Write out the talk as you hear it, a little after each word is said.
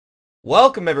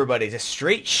Welcome everybody to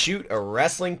Straight Shoot, a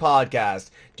wrestling podcast.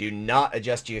 Do not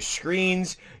adjust your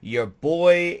screens. Your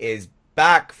boy is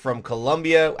back from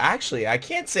Colombia. Actually, I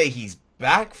can't say he's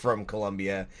back from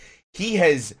Colombia. He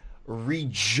has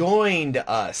rejoined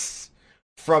us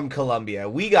from Colombia.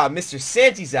 We got Mr.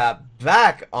 Santi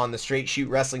back on the Straight Shoot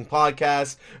Wrestling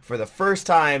podcast for the first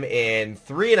time in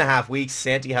 3.5 weeks.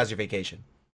 Santi, how's your vacation?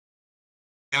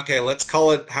 Okay, let's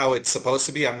call it how it's supposed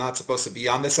to be. I'm not supposed to be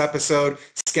on this episode.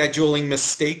 Scheduling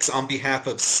mistakes on behalf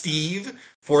of Steve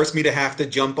forced me to have to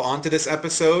jump onto this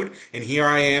episode, and here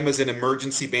I am as an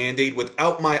emergency band-aid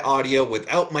without my audio,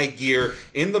 without my gear,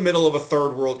 in the middle of a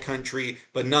third world country,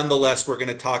 but nonetheless, we're going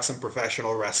to talk some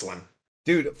professional wrestling.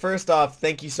 Dude, first off,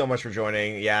 thank you so much for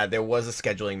joining. Yeah, there was a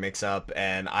scheduling mix-up,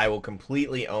 and I will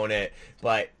completely own it.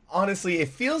 But honestly, it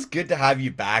feels good to have you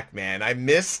back, man. I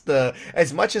miss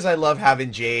as much as I love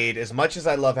having Jade, as much as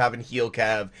I love having Heel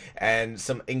Kev, and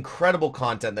some incredible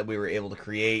content that we were able to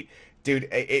create. Dude,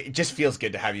 it just feels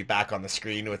good to have you back on the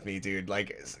screen with me, dude.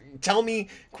 Like, tell me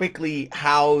quickly,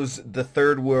 how's the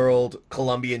third world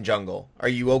Colombian jungle? Are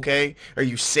you okay? Are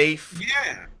you safe?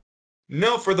 Yeah.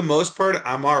 No, for the most part,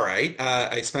 I'm all right.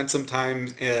 I spent some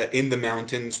time in the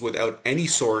mountains without any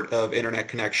sort of internet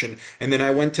connection, and then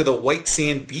I went to the white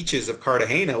sand beaches of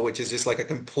Cartagena, which is just like a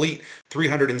complete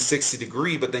 360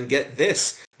 degree. But then get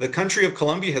this, the country of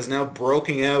Colombia has now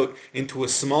broken out into a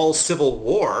small civil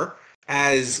war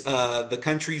as the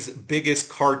country's biggest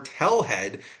cartel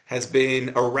head has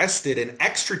been arrested and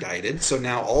extradited. So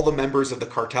now all the members of the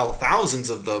cartel, thousands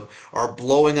of them, are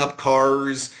blowing up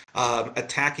cars,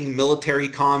 attacking military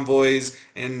convoys,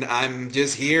 and I'm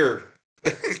just here.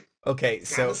 Okay, Kind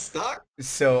so of stuck.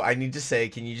 So I need to say,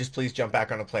 can you just please jump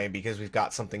back on a plane because we've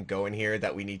got something going here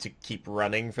that we need to keep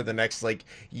running for the next like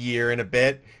year and a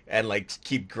bit and like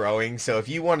keep growing. So if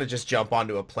you want to just jump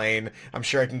onto a plane, I'm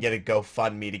sure I can get a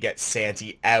GoFundMe to get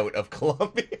Santi out of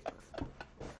Colombia.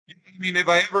 I mean, if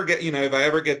I ever get, if I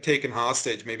ever get taken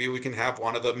hostage, maybe we can have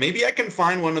one of the, maybe I can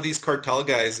find one of these cartel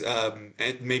guys,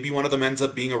 and maybe one of them ends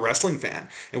up being a wrestling fan,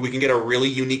 and we can get a really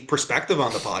unique perspective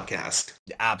on the podcast.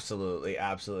 Absolutely,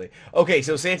 absolutely. Okay,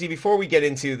 so Santi, before we get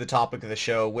into the topic of the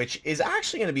show, which is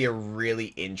actually going to be a really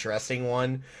interesting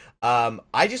one,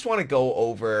 I just want to go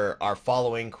over our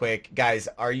following quick. Guys,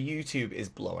 our YouTube is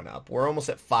blowing up. We're almost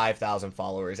at 5,000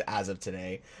 followers as of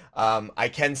today. I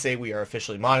can say we are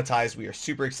officially monetized. We are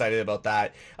super excited about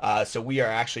that. So we are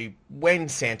actually, when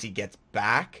Santi gets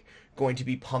back, going to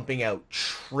be pumping out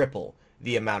triple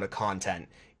the amount of content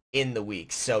in the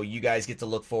week. So you guys get to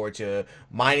look forward to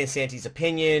mine and Santi's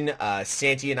opinion,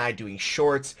 Santi and I doing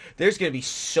shorts. There's going to be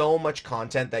so much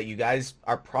content that you guys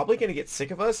are probably going to get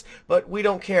sick of us, but we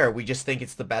don't care. We just think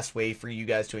it's the best way for you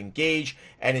guys to engage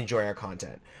and enjoy our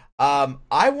content.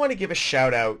 I want to give a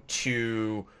shout out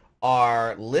to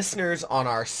our listeners on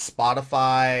our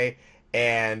Spotify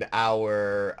and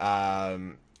our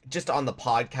just on the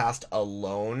podcast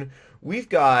alone.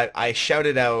 I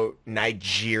shouted out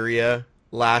Nigeria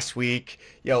last week.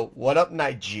 Yo, what up,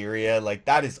 Nigeria? Like,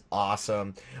 that is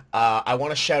awesome. I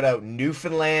want to shout out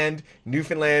Newfoundland,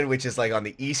 which is like on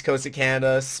the east coast of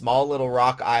Canada, small little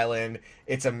rock island.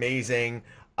 It's amazing.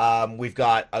 We've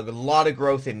got a lot of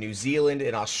growth in New Zealand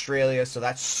and Australia, so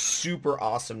that's super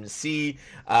awesome to see.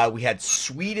 We had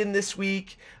Sweden this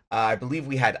week. I believe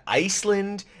we had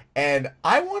Iceland, and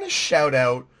I want to shout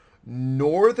out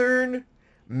Northern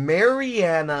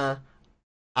Mariana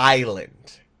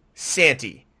Island.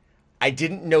 Santi, I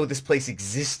didn't know this place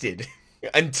existed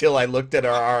until I looked at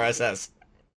our RSS.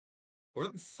 Where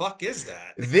the fuck is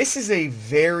that? This is a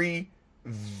very,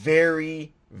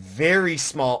 very, very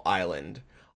small island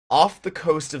off the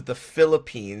coast of the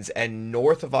Philippines and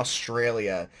north of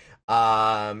Australia.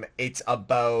 It's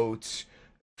about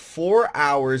 4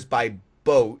 hours by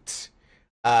boat,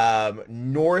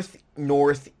 northeast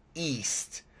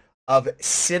of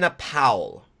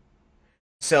Sinapal.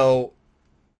 So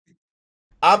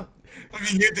I'm I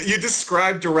mean, you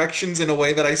describe directions in a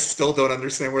way that I still don't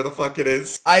understand where the fuck it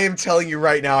is. I am telling you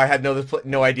right now, I had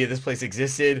no idea this place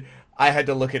existed. I had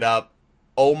to look it up.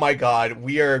 Oh my God,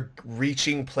 we are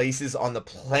reaching places on the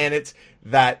planet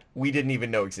that we didn't even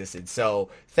know existed. So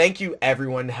thank you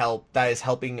everyone that is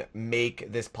helping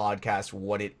make this podcast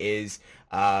what it is.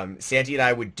 Santi and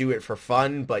I would do it for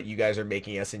fun, but you guys are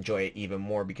making us enjoy it even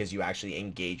more because you actually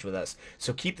engage with us.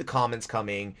 So keep the comments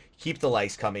coming, keep the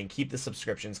likes coming, keep the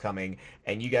subscriptions coming,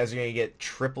 and you guys are going to get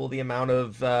triple the amount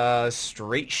of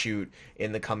straight shoot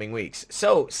in the coming weeks.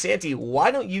 So Santi,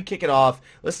 why don't you kick it off?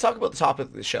 Let's talk about the topic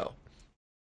of the show.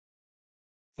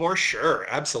 For sure,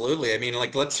 absolutely. I mean,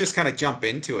 like, let's just kind of jump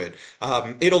into it.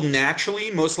 It'll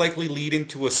naturally, most likely, lead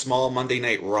into a small Monday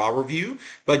Night Raw review.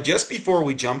 But just before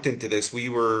we jumped into this, we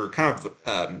were kind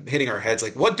of hitting our heads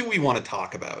like, what do we want to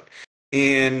talk about?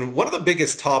 And one of the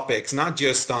biggest topics, not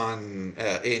just on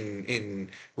in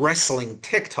wrestling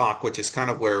TikTok, which is kind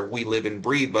of where we live and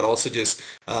breathe, but also just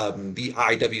the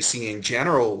IWC in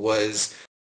general, was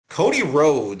Cody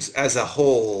Rhodes as a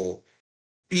whole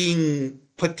being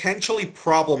potentially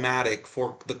problematic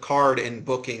for the card and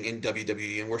booking in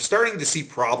WWE, and we're starting to see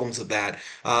problems of that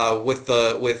with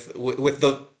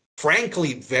the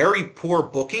frankly very poor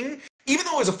booking. Even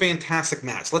though it was a fantastic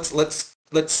match, let's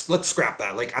scrap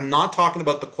that. Like, I'm not talking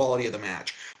about the quality of the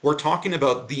match. We're talking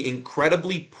about the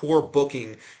incredibly poor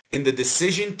booking in the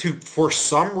decision to, for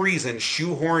some reason,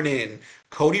 shoehorn in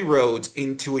Cody Rhodes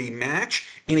into a match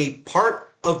in a part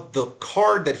of the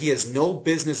card that he has no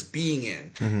business being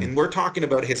in. Hmm. And we're talking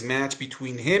about his match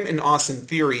between him and Austin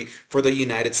Theory for the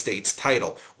United States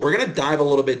title. We're going to dive a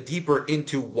little bit deeper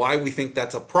into why we think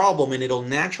that's a problem, and it'll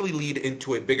naturally lead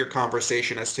into a bigger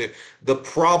conversation as to the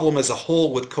problem as a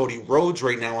whole with Cody Rhodes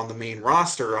right now on the main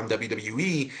roster on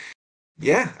WWE.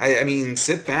 Yeah, I mean,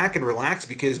 sit back and relax,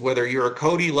 because whether you're a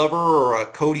Cody lover or a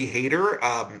Cody hater,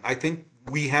 I think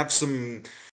we have some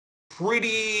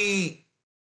pretty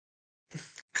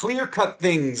clear-cut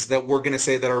things that we're going to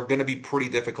say that are going to be pretty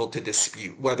difficult to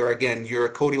dispute, whether, again, you're a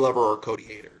Cody lover or a Cody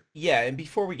hater. Yeah, and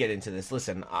before we get into this,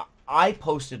 listen, I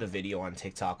posted a video on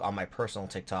TikTok, on my personal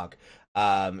TikTok,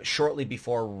 shortly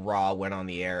before Raw went on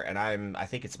the air, and I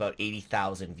think it's about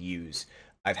 80,000 views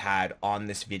I've had on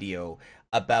this video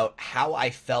about how I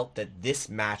felt that this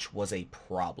match was a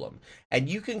problem. And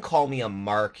you can call me a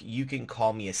mark, you can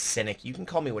call me a cynic, you can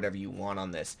call me whatever you want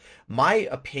on this. My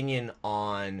opinion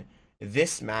on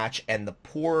this match and the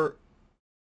poor,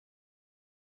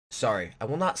 sorry, I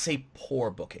will not say poor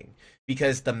booking,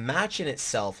 because the match in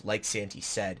itself, like Santi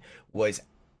said, was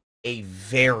a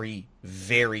very,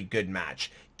 very good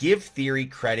match. Give Theory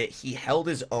credit, he held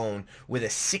his own with a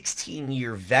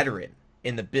 16-year veteran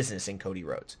in the business in Cody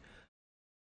Rhodes.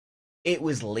 It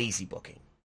was lazy booking.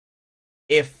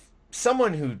 If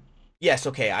someone who, yes,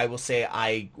 okay, I will say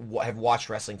have watched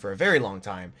wrestling for a very long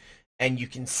time, and you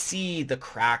can see the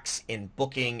cracks in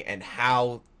booking and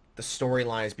how the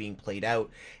storyline is being played out.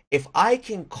 If I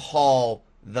can call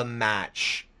the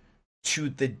match to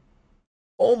the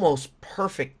almost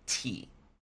perfect T,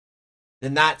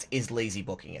 then that is lazy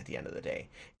booking at the end of the day.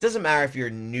 It doesn't matter if you're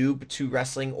a noob to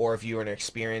wrestling or if you're an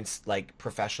experienced, like,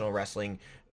 professional wrestling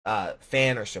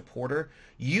fan or supporter.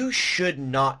 You should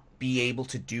not be able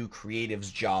to do creative's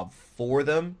job for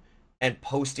them and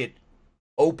post it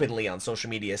openly on social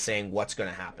media saying what's going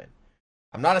to happen.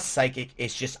 I'm not a psychic,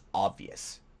 it's just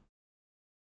obvious.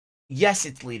 Yes,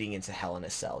 it's leading into Hell in a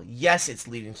Cell. Yes, it's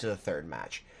leading to the third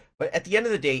match. But at the end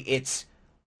of the day, it's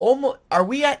almost, are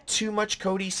we at too much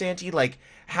Cody, Santi? Like,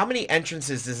 how many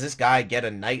entrances does this guy get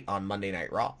a night on Monday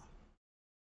Night Raw?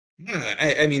 Yeah,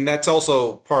 I mean, that's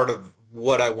also part of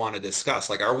what I want to discuss.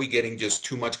 Like, are we getting just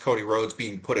too much Cody Rhodes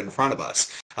being put in front of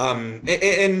us?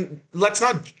 And let's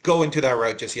not go into that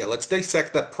route just yet. Let's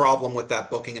dissect that problem with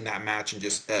that booking in that match and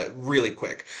just really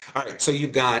quick. All right, so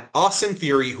you've got Austin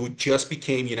Theory, who just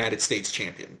became United States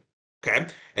champion. Okay,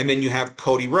 and then you have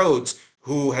Cody Rhodes,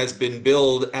 who has been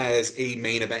billed as a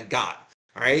main event guy.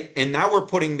 All right. And now we're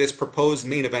putting this proposed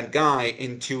main event guy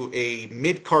into a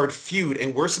mid-card feud,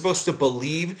 and we're supposed to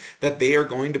believe that they are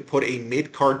going to put a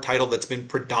mid-card title that's been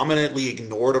predominantly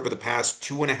ignored over the past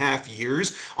 2.5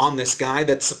 years on this guy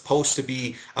that's supposed to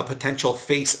be a potential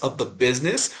face of the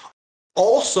business.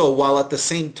 Also, while at the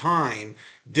same time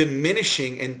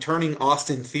diminishing and turning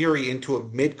Austin Theory into a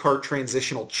mid-card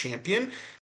transitional champion.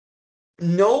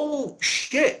 No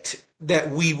shit that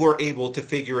we were able to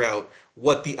figure out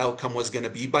what the outcome was going to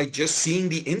be by just seeing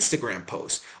the Instagram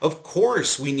post. Of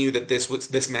course, we knew that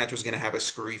this match was going to have a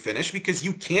screwy finish, because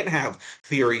you can't have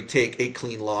Theory take a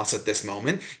clean loss at this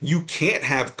moment. You can't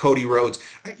have Cody Rhodes.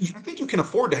 I think you can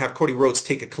afford to have Cody Rhodes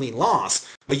take a clean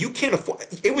loss, but you can't afford.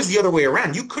 It was the other way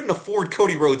around. You couldn't afford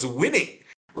Cody Rhodes winning,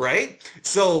 right?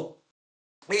 So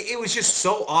it was just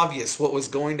so obvious what was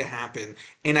going to happen,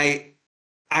 and I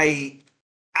I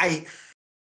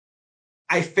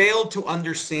I failed to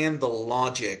understand the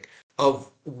logic of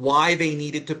why they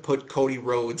needed to put Cody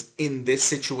Rhodes in this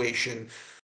situation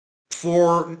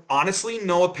for honestly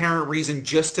no apparent reason,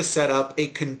 just to set up a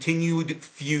continued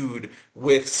feud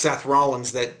with Seth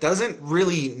Rollins that doesn't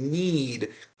really need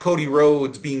Cody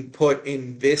Rhodes being put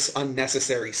in this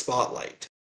unnecessary spotlight.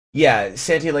 Yeah,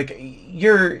 Santi, like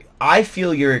I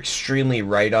feel you're extremely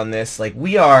right on this. Like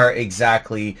we are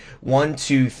exactly 1,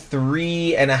 2,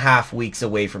 3.5 weeks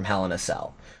away from Hell in a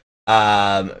Cell.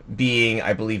 Being,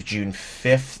 I believe, June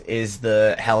 5th is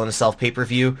the Hell in a Cell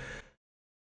pay-per-view.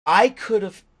 I could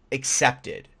have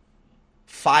accepted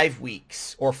 5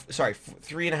 weeks, or sorry,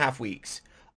 3.5 weeks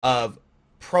of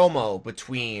promo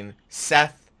between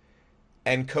Seth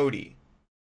and Cody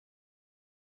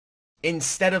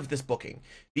instead of this booking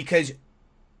because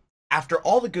after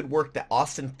all the good work that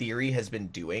Austin Theory has been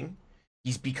doing,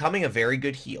 he's becoming a very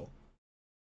good heel.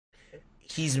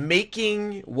 He's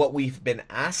making what we've been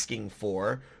asking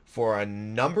for a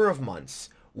number of months,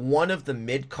 one of the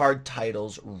mid-card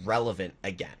titles relevant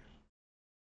again.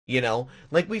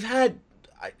 Like we've had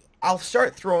I'll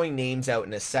start throwing names out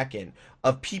in a second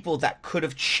of people that could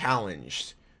have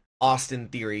challenged Austin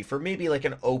Theory for maybe like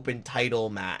an open title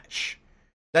match.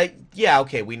 Like, yeah,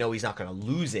 okay, we know he's not going to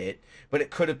lose it, but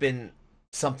it could have been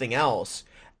something else.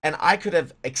 And I could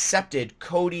have accepted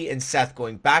Cody and Seth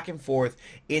going back and forth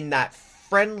in that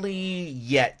friendly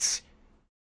yet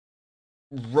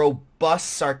robust,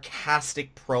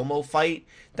 sarcastic promo fight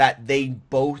that they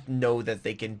both know that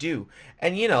they can do.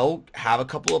 And, have a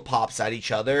couple of pops at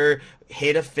each other,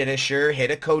 hit a finisher,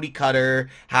 hit a Cody cutter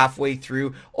halfway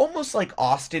through, almost like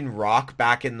Austin Rock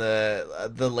back in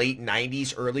the late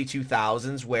 90s, early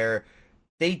 2000s, where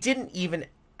they didn't even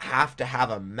have to have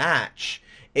a match.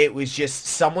 It was just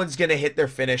someone's going to hit their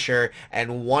finisher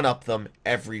and one up them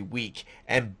every week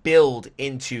and build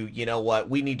into, you know what,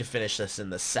 we need to finish this in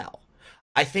the cell.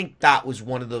 I think that was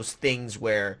one of those things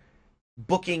where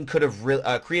booking could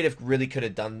have creative really could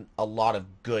have done a lot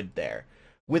of good there.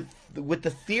 With the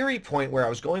theory point where I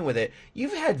was going with it,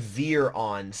 you've had Veer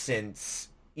on since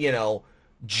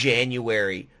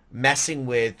January, messing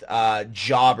with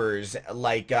jobbers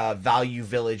like Value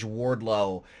Village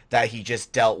Wardlow that he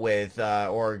just dealt with,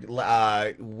 or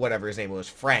whatever his name was,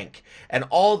 Frank, and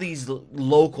all these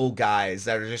local guys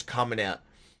that are just coming out.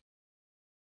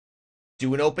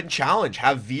 Do an open challenge.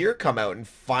 Have Veer come out and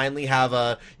finally have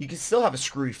a. You can still have a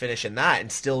screwy finish in that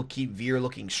and still keep Veer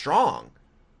looking strong.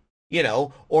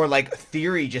 Or like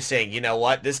Theory just saying, you know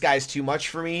what, this guy's too much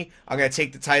for me. I'm gonna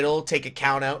take the title, take a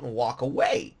count out, and walk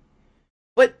away.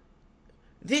 But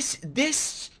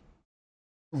this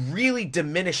really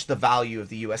diminished the value of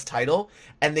the US title,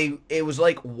 and it was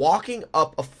like walking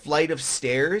up a flight of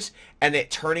stairs and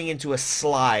it turning into a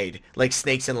slide like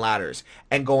snakes and ladders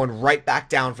and going right back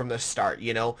down from the start.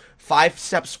 5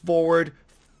 steps forward,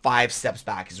 5 steps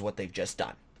back is what they've just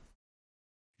done.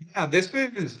 Yeah, this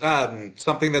is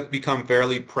something that's become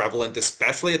fairly prevalent,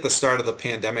 especially at the start of the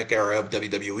pandemic era of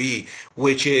WWE,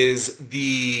 which is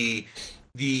the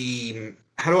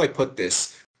how do I put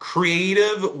this?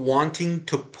 Creative wanting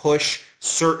to push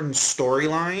certain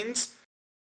storylines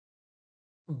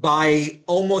by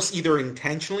almost either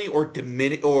intentionally or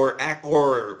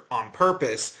or on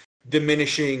purpose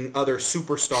diminishing other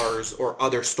superstars or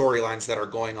other storylines that are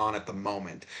going on at the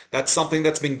moment. That's something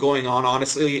that's been going on,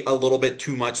 honestly, a little bit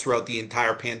too much throughout the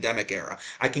entire pandemic era.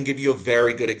 I can give you a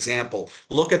very good example.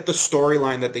 Look at the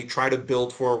storyline that they try to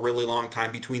build for a really long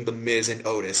time between The Miz and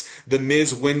Otis. The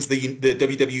Miz wins the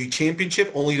WWE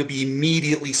Championship only to be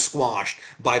immediately squashed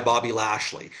by Bobby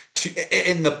Lashley.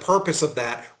 And the purpose of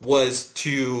that was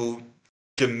to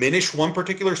diminish one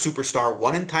particular superstar,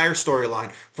 one entire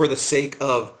storyline for the sake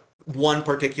of one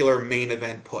particular main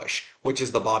event push, which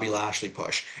is the Bobby Lashley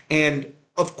push. And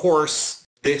of course,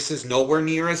 this is nowhere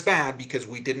near as bad because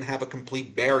we didn't have a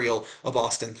complete burial of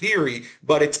Austin Theory,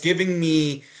 but it's giving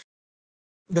me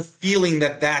the feeling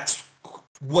that that's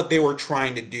what they were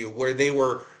trying to do, where they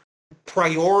were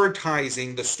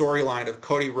prioritizing the storyline of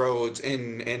Cody Rhodes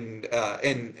and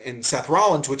Seth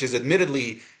Rollins, which is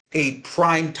admittedly a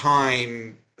prime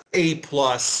time A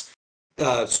plus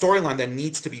storyline that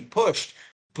needs to be pushed,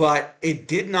 but it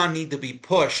did not need to be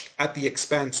pushed at the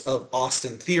expense of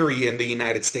Austin Theory and the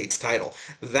United States title.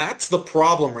 That's the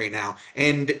problem right now.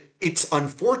 And it's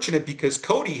unfortunate because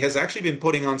Cody has actually been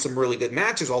putting on some really good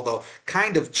matches, although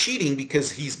kind of cheating because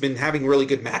he's been having really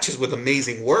good matches with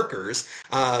amazing workers.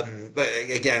 But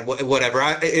again, whatever.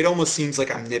 It almost seems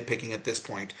like I'm nitpicking at this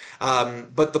point.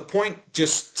 But the point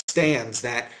just stands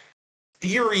that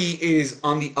Theory is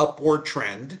on the upward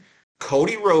trend.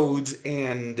 Cody Rhodes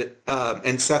and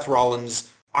Seth Rollins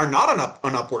are not on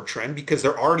an upward trend because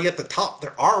they're already at the top.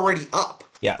 They're already up,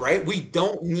 Yeah. right? We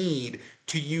don't need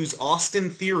to use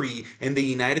Austin Theory and the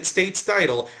United States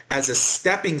title as a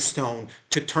stepping stone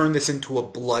to turn this into a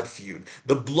blood feud.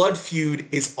 The blood feud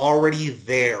is already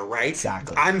there, right?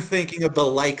 Exactly. I'm thinking of the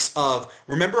likes of,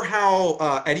 remember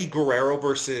how Eddie Guerrero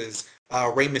versus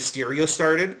Rey Mysterio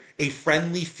started, a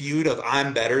friendly feud of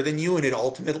I'm better than you, and it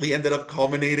ultimately ended up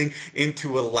culminating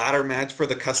into a ladder match for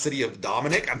the custody of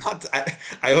Dominic.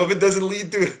 I hope it doesn't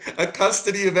lead to a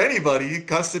custody of anybody,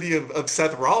 custody of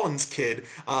Seth Rollins' kid.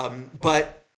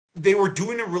 But they were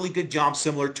doing a really good job,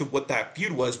 similar to what that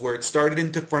feud was, where it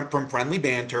started from friendly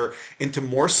banter into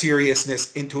more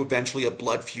seriousness, into eventually a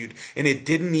blood feud, and it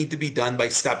didn't need to be done by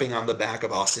stepping on the back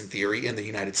of Austin Theory in the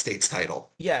United States title.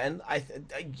 Yeah, and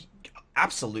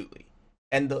absolutely.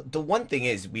 And the one thing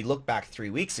is, we look back 3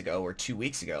 weeks ago or 2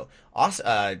 weeks ago,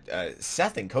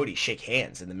 Seth and Cody shake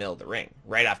hands in the middle of the ring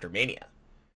right after Mania,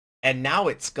 and now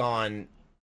it's gone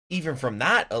even from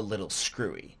that a little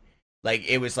screwy. Like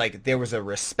it was like there was a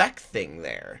respect thing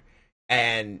there,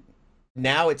 and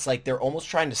now it's like they're almost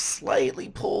trying to slightly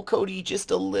pull Cody just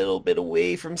a little bit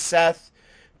away from Seth.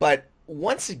 But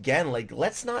once again, like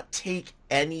let's not take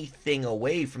anything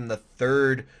away from the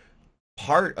third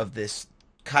part of this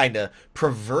kind of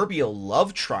proverbial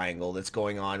love triangle that's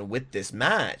going on with this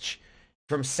match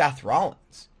from Seth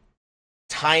Rollins.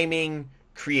 Timing,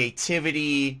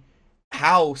 creativity,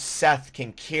 how Seth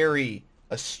can carry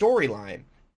a storyline.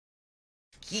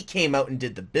 He came out and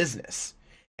did the business,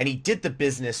 and he did the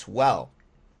business well.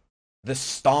 The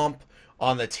stomp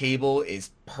on the table is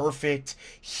perfect.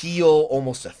 Heel,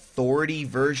 almost authority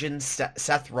version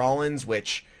Seth Rollins,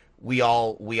 which we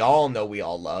all know we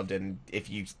all loved. And if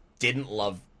you didn't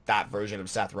love that version of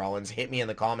Seth Rollins, hit me in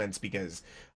the comments because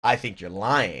I think you're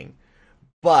lying.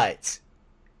 But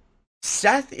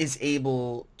Seth is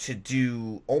able to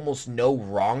do almost no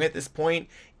wrong at this point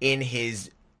in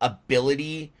his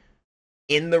ability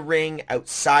in the ring,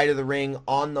 outside of the ring,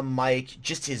 on the mic,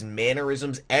 just his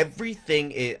mannerisms,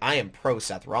 everything. I am pro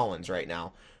Seth Rollins right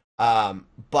now.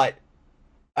 But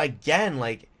again,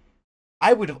 like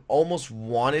I would have almost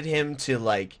wanted him to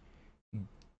like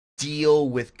deal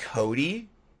with Cody.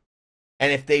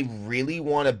 And if they really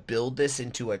want to build this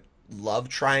into a love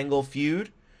triangle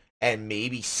feud and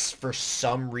maybe for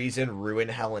some reason ruin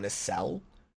Hell in a Cell,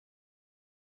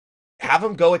 have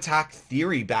him go attack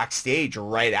Theory backstage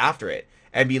right after it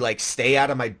and be like, stay out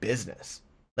of my business.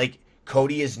 Like,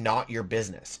 Cody is not your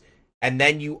business. And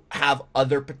then you have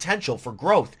other potential for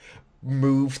growth.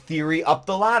 Move Theory up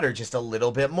the ladder just a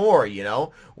little bit more, you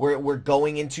know? We're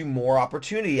going into more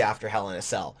opportunity after Hell in a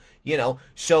Cell, you know?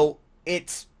 So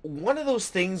it's one of those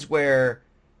things where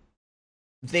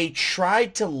they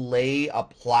tried to lay a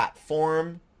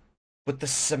platform, but the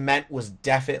cement was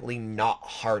definitely not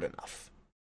hard enough.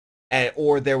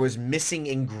 Or there was missing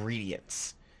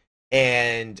ingredients.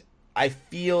 And I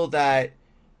feel that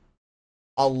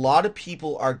a lot of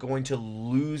people are going to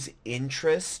lose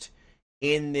interest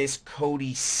in this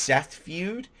Cody Seth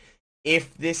feud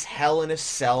if this Hell in a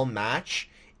Cell match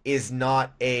is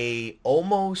not a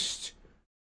almost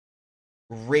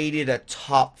rated a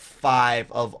top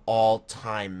 5 of all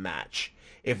time match.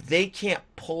 If they can't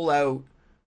pull out,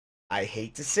 I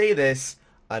hate to say this,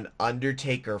 an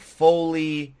Undertaker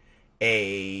Foley,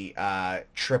 a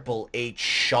Triple H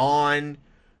Shawn,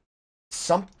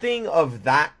 something of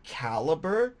that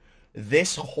caliber,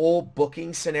 this whole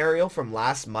booking scenario from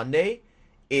last Monday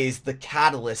is the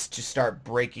catalyst to start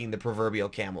breaking the proverbial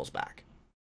camel's back.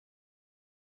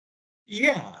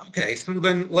 Yeah, okay. So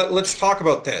then let's talk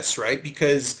about this, right?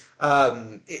 Because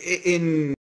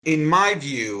in my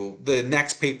view, the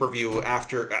next pay-per-view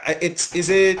after it's is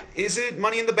it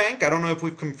Money in the Bank? I don't know if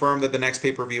we've confirmed that the next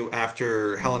pay-per-view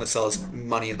after Hell in a Cell is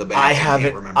Money in the Bank. I can't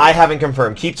haven't remember. I haven't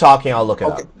confirmed. Keep talking, I'll look it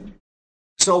Okay. up.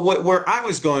 So where I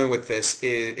was going with this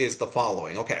is the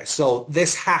following. Okay, so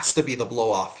this has to be the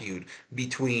blow-off feud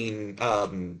between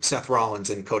Seth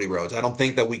Rollins and Cody Rhodes. I don't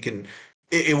think that we can.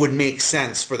 It would make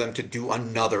sense for them to do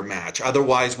another match.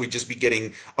 Otherwise, we'd just be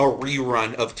getting a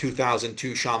rerun of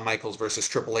 2002 Shawn Michaels versus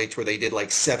Triple H, where they did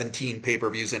like 17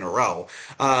 pay-per-views in a row.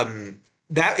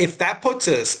 That if that puts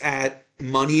us at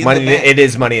Money in the Bank. It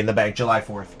is Money in the Bank, July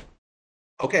 4th.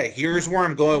 Okay, here's where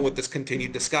I'm going with this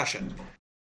continued discussion.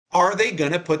 Are they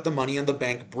going to put the Money in the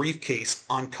Bank briefcase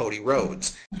on Cody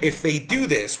Rhodes? If they do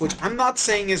this, which I'm not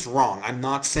saying is wrong, I'm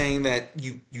not saying that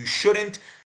you shouldn't.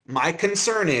 My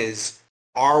concern is,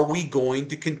 are we going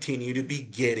to continue to be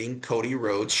getting Cody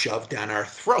Rhodes shoved down our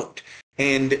throat?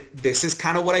 And this is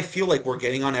kind of what I feel like we're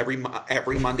getting on every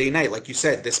Monday night. Like you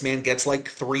said, this man gets like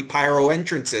 3 pyro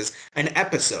entrances an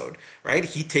episode, right?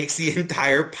 He takes the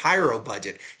entire pyro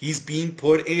budget. He's being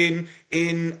put in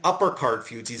upper card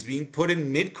feuds. He's being put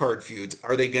in mid card feuds.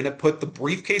 Are they going to put the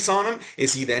briefcase on him?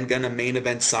 Is he then going to main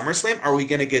event SummerSlam? Are we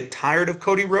going to get tired of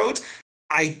Cody Rhodes?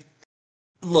 I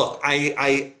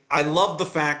love the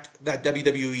fact that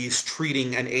WWE is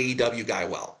treating an AEW guy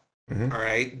well. Hmm. All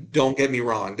right. Don't get me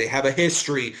wrong. They have a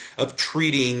history of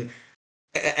treating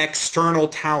external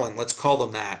talent, let's call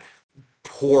them that,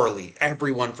 poorly.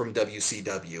 Everyone from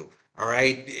WCW, all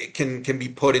right, it can be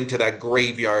put into that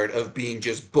graveyard of being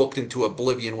just booked into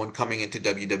oblivion when coming into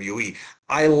WWE.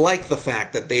 I like the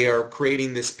fact that they are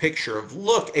creating this picture of,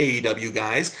 look, AEW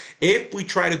guys, if we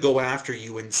try to go after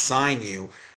you and sign you,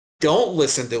 don't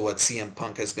listen to what CM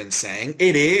Punk has been saying.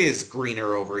 It is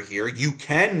greener over here. You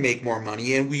can make more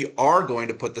money, and we are going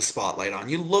to put the spotlight on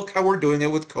you. Look how we're doing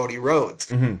it with Cody Rhodes.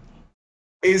 Hmm.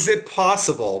 Is it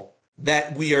possible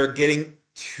that we are getting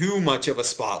too much of a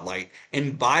spotlight,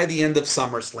 and by the end of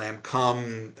SummerSlam,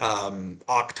 come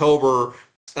October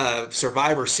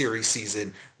Survivor Series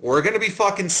season, we're going to be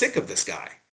fucking sick of this guy?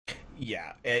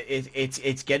 Yeah,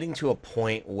 it's getting to a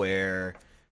point where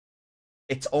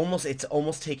it's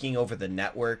almost taking over the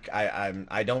network.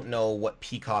 I don't know what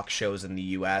Peacock shows in the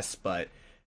US, but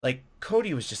like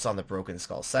Cody was just on the Broken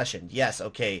Skull session. Yes,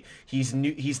 okay, he's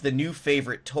the new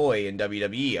favorite toy in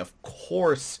WWE. Of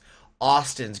course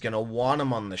Austin's gonna want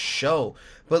him on the show.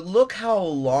 But look how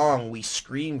long we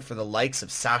screamed for the likes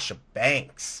of Sasha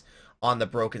Banks on the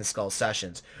Broken Skull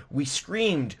sessions. We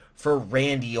screamed for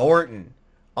Randy Orton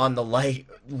on the light.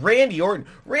 Randy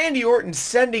Orton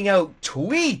sending out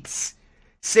tweets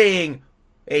saying,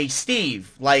 "Hey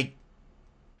Steve, like,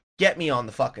 get me on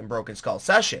the fucking Broken Skull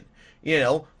session." You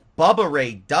know, Bubba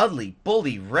Ray Dudley,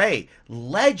 Bully Ray,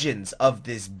 legends of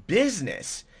this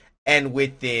business. And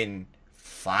within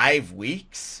 5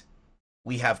 weeks,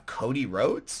 we have Cody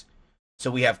Rhodes. So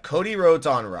we have Cody Rhodes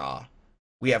on Raw.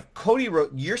 We have Cody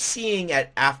Rhodes. You're seeing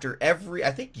at after every,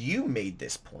 I think you made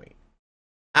this point,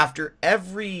 after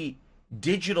every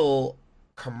digital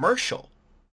commercial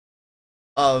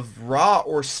of Raw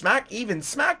or even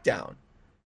SmackDown,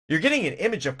 you're getting an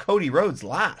image of Cody Rhodes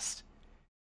last.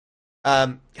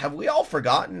 Have we all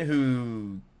forgotten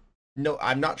who? No,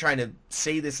 I'm not trying to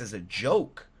say this as a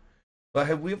joke, but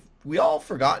have we all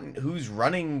forgotten who's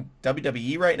running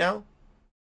WWE right now?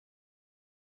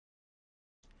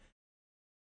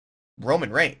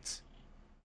 Roman Reigns.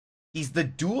 He's the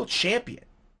dual champion.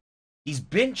 He's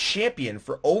been champion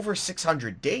for over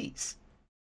 600 days.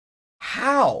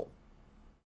 How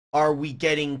are we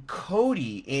getting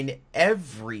Cody in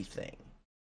everything?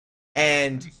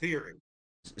 And Theory.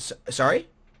 sorry?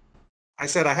 I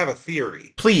said I have a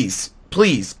theory. Please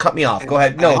cut me off. Go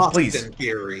ahead. An No, please. Austin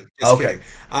theory. Just Okay.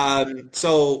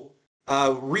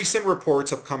 kidding. Recent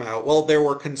reports have come out. Well, there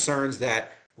were concerns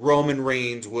that Roman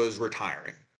Reigns was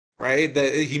retiring, right?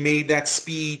 That he made that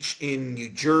speech in New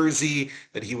Jersey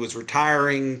that he was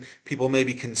retiring. People may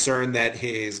be concerned that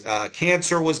his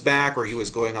cancer was back or he was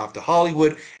going off to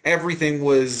Hollywood. Everything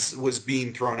was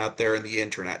being thrown out there in the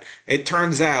internet. It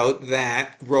turns out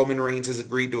that Roman Reigns has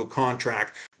agreed to a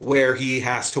contract where he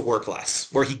has to work less,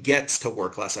 where he gets to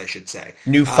work less, I should say.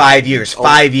 New 5 years.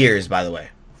 5 years, by the way.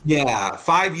 Yeah,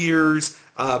 5 years.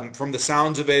 From the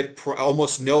sounds of it,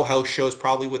 almost no house shows,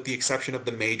 probably with the exception of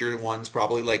the major ones,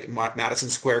 probably like Madison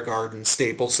Square Garden,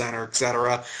 Staples Center,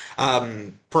 etc.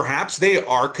 Perhaps they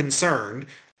are concerned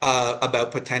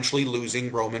about potentially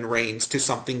losing Roman Reigns to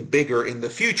something bigger in the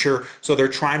future, so they're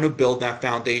trying to build that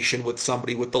foundation with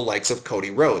somebody with the likes of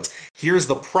Cody Rhodes. Here's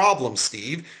the problem,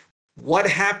 Steve. What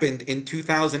happened in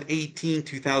 2018,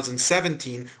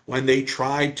 2017 when they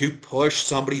tried to push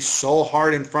somebody so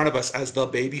hard in front of us as the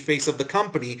babyface of the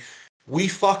company? We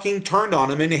fucking turned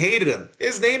on him and hated him.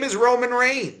 His name is Roman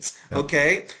Reigns. Yep.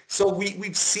 Okay? So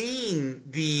we've seen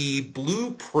the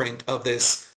blueprint of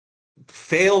this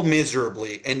fail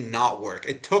miserably and not work.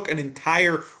 It took an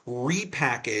entire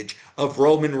repackage of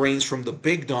Roman Reigns from the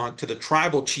big dog to the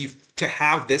tribal chief to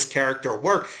have this character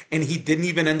work, and he didn't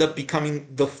even end up becoming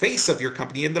the face of your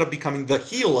company. He ended up becoming the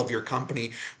heel of your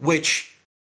company, which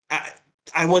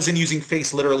I wasn't using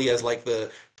face literally as like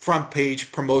the front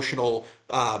page promotional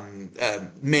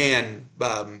man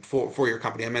for your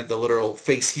company. I meant the literal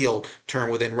face heel term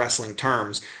within wrestling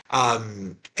terms.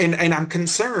 And I'm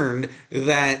concerned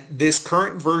that this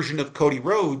current version of Cody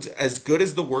Rhodes, as good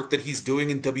as the work that he's doing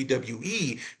in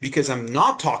WWE, because I'm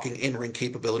not talking in-ring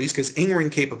capabilities, because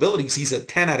in-ring capabilities, he's a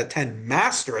 10 out of 10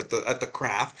 master at the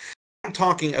craft. I'm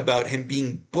talking about him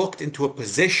being booked into a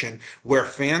position where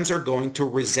fans are going to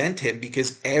resent him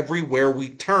because everywhere we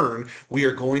turn, we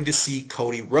are going to see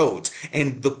Cody Rhodes.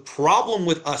 And the problem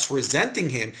with us resenting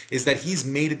him is that he's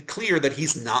made it clear that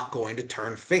he's not going to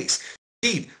turn face.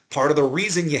 Steve, part of the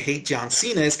reason you hate John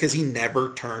Cena is because he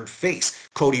never turned face.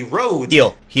 Cody Rhodes,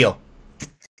 Heel.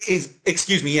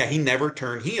 excuse me, yeah, he never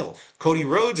turned heel. Cody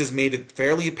Rhodes has made it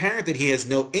fairly apparent that he has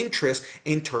no interest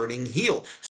in turning heel.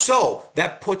 So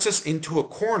that puts us into a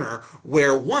corner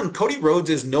where one, Cody Rhodes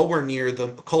is nowhere near the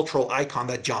cultural icon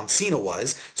that John Cena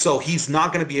was, so he's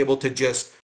not going to be able to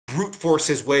just brute force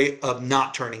his way of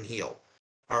not turning heel.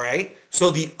 All right.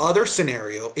 So the other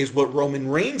scenario is what Roman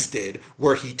Reigns did,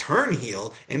 where he turned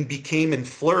heel and became and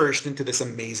flourished into this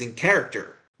amazing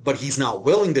character. But he's not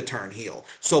willing to turn heel.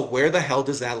 So where the hell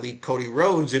does that leave Cody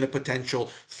Rhodes in a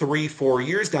potential 3, 4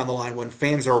 years down the line when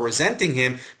fans are resenting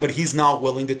him, but he's not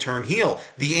willing to turn heel?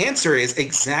 The answer is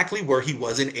exactly where he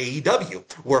was in AEW,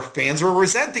 where fans were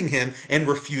resenting him and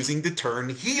refusing to turn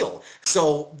heel.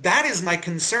 So that is my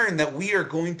concern, that we are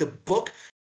going to book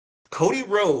Cody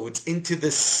Rhodes into the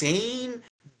same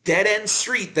dead end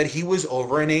street that he was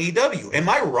over in AEW. Am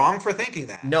I wrong for thinking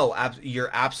that? No,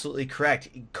 you're absolutely correct.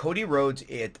 Cody Rhodes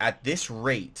at this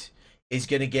rate is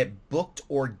going to get booked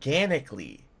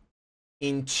organically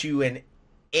into an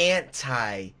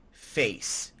anti-face.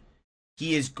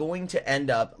 He is going to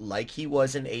end up like he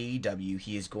was in AEW.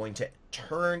 He is going to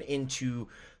turn into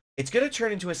it's going to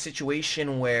turn into a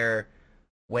situation where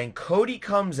when Cody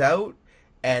comes out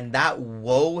and that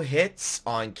woe hits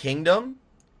on Kingdom,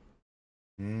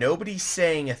 nobody's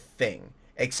saying a thing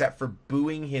except for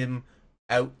booing him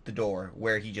out the door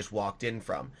where he just walked in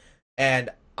from. And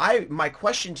my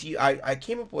question to you, I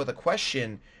came up with a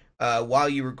question while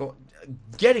you were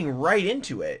getting right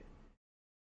into it.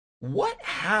 What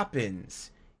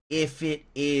happens if it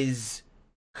is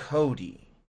Cody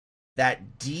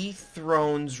that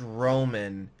dethrones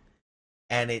Roman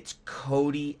and it's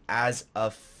Cody as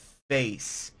a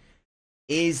face?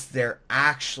 Is there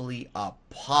actually a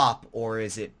pop, or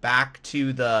is it back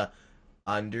to the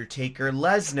Undertaker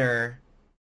Lesnar?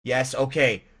 Yes,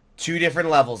 okay, two different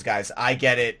levels, guys. I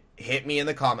get it. Hit me in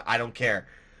the comment. I don't care.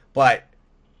 But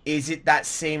is it that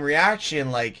same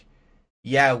reaction like,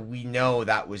 yeah, we know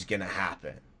that was going to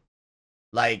happen?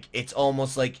 Like, it's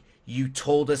almost like you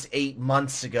told us 8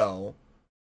 months ago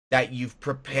that you've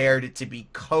prepared it to be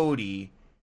Cody,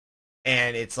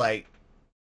 and it's like,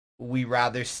 we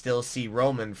rather still see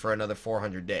Roman for another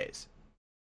 400 days.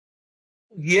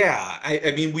 Yeah,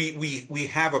 I mean, we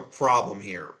have a problem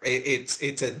here. It's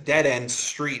a dead end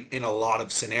street in a lot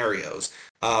of scenarios,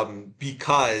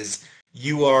 because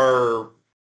you are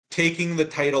taking the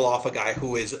title off a guy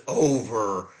who is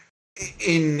over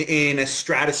in a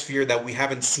stratosphere that we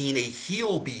haven't seen a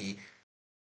heel be.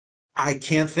 I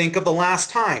can't think of the last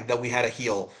time that we had a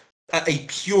heel, a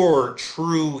pure,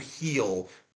 true heel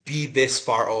be this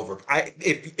far over.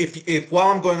 If while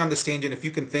I'm going on this tangent, if you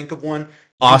can think of one, you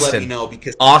let me Austin. know,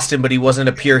 because Austin, but he wasn't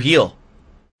a pure heel.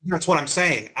 that's what I'm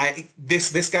saying.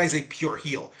 This guy's a pure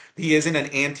heel. He isn't an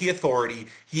anti-authority.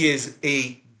 He is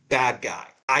a bad guy.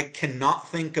 I cannot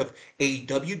think of a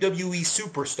WWE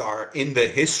superstar in the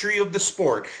history of the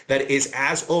sport that is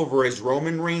as over as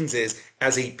Roman Reigns is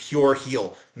as a pure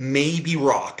heel. Maybe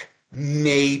Rock.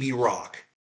 Maybe Rock.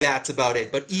 That's about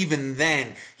it. But even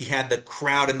then, he had the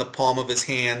crowd in the palm of his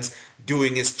hands,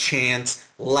 doing his chants,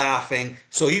 laughing.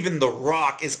 So even The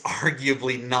Rock is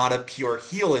arguably not a pure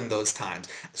heel in those times.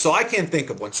 So I can't think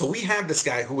of one. So we have this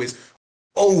guy who is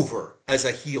over as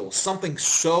a heel, something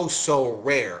so, so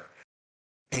rare.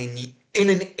 And in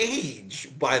an age,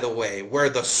 by the way, where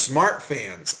the smart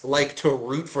fans like to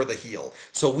root for the heel.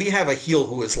 So we have a heel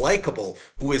who is likable,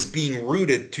 who is being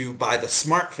rooted to by the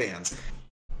smart fans.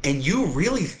 And you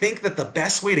really think that the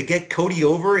best way to get Cody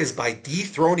over is by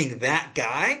dethroning that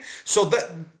guy? So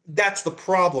that's the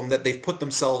problem that they've put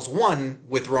themselves, one,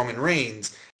 with Roman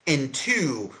Reigns, and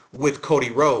two, with Cody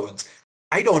Rhodes.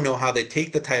 I don't know how they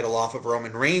take the title off of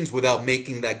Roman Reigns without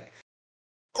making that.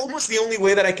 Almost the only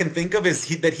way that I can think of is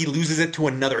that he loses it to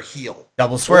another heel.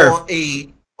 Double swerve.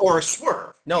 Or a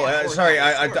swerve. No, Yeah, sorry,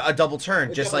 swerve. a double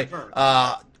turn. A Just double like turn.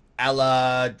 a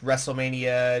la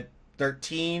WrestleMania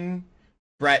 13,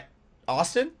 Brett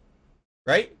Austin,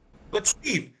 right? But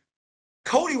Steve,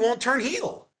 Cody won't turn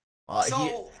heel. He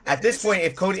So at this point,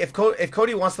 if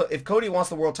Cody wants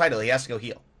the world title, he has to go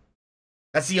heel.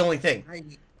 That's the only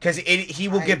thing, because he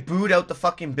will get booed out the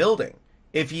fucking building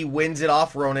if he wins it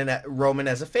off Roman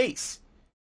as a face.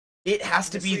 It has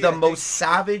to be the most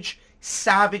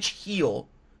savage heel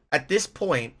at this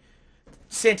point.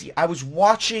 Santi, I was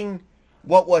watching,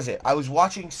 what was it? I was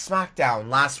watching SmackDown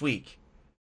last week.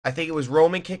 I think it was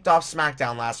Roman kicked off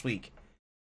SmackDown last week.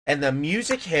 And the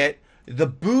music hit, the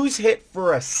boos hit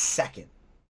for a second.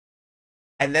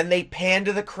 And then they pan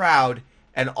to the crowd,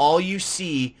 and all you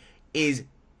see is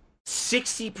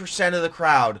 60% of the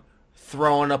crowd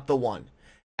throwing up the one.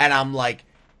 And I'm like,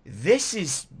 this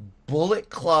is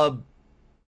Bullet Club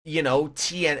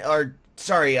TN or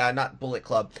sorry, not Bullet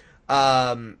Club.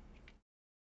 Um,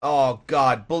 oh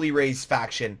God, Bully Ray's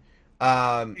faction.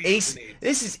 Aces and Ace.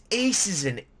 This eights. is Aces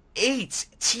and Eights.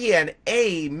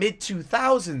 TNA mid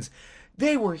 2000s.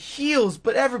 They were heels,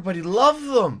 but everybody loved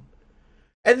them.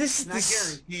 And this is And I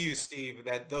this. guarantee you, Steve,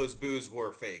 that those boos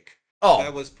were fake. Oh,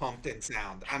 That was pumped in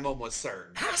sound. I'm almost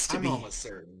certain. has to I'm be. almost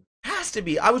certain. Has to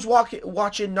be. I was watching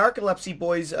Narcolepsy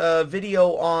Boy's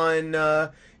video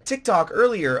on TikTok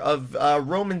earlier of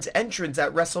Roman's entrance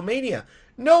at WrestleMania.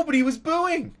 Nobody was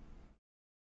booing.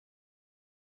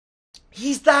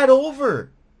 He's that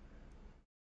over.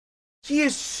 He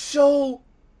is so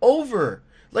over.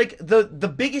 Like the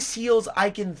biggest heels I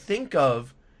can think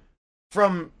of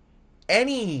from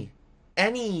any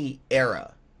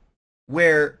era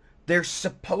where they're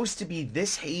supposed to be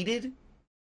this hated.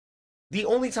 The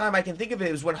only time I can think of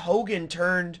it was when Hogan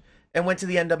turned and went to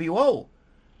the NWO.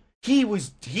 He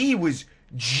was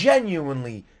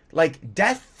genuinely like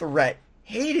death threat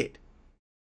hated.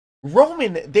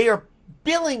 Roman, they are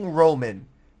billing Roman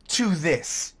to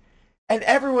this. And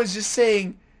everyone's just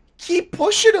saying, keep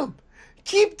pushing him.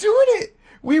 Keep doing it.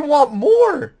 We want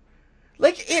more.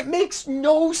 Like, it makes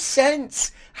no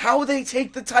sense how they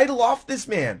take the title off this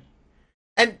man.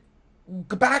 And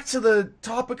back to the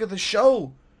topic of the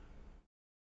show,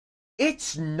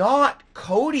 it's not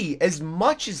Cody as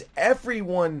much as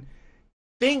everyone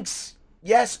thinks,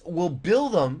 yes, we'll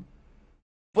build him,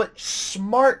 but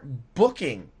smart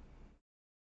booking.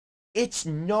 It's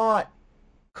not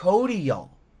Cody, y'all.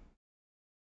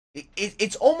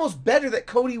 It's almost better that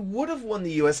Cody would have won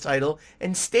the U.S. title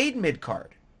and stayed mid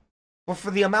card. But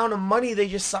for the amount of money they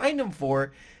just signed him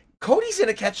for, Cody's in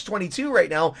a catch-22 right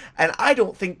now, and I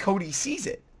don't think Cody sees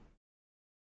it.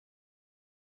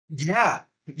 Yeah.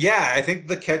 Yeah, I think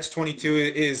the catch 22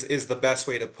 is the best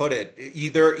way to put it.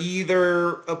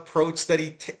 Either approach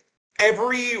that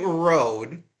every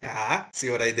road, see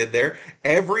what I did there?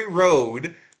 Every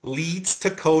road leads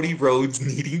to Cody Rhodes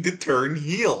needing to turn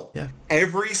heel. Yeah.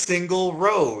 Every single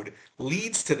road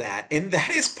leads to that, and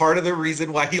that is part of the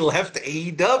reason why he left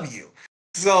AEW.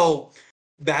 So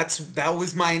that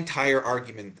was my entire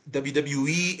argument.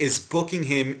 WWE is booking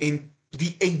him in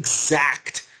the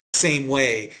exact same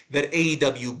way that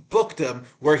AEW booked him,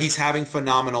 where he's having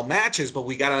phenomenal matches, but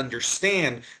we got to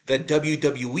understand that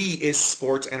WWE is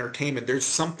sports entertainment. There's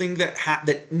something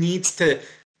that needs to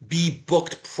be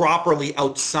booked properly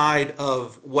outside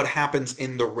of what happens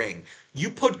in the ring. You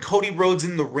put Cody Rhodes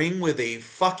in the ring with a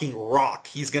fucking rock,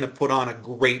 he's going to put on a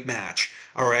great match,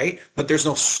 all right? But there's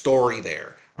no story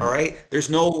there. All right. There's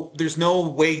no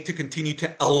way to continue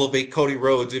to elevate Cody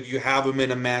Rhodes if you have him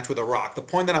in a match with a Rock. The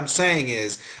point that I'm saying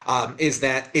is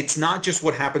that it's not just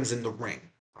what happens in the ring.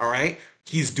 All right.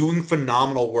 He's doing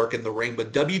phenomenal work in the ring,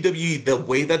 but WWE, the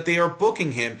way that they are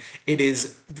booking him, it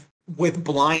is with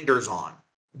blinders on.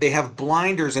 They have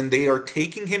blinders and they are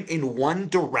taking him in one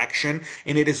direction,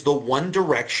 and it is the one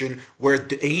direction where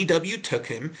the AEW took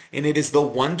him, and it is the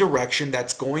one direction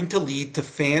that's going to lead to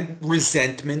fan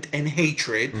resentment and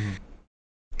hatred, Mm-hmm.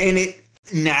 and it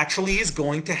naturally is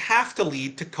going to have to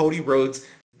lead to Cody Rhodes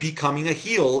becoming a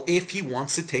heel if he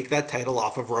wants to take that title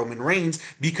off of Roman Reigns,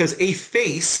 because a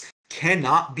face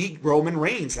cannot beat Roman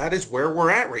Reigns. That is where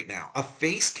we're at right now. A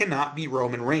face cannot beat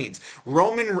Roman Reigns.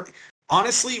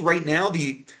 Honestly, right now,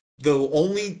 the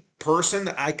only person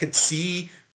that I could see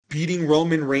beating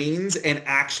Roman Reigns and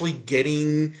actually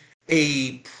getting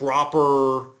a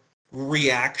proper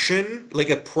reaction, like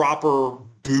a proper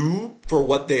boo for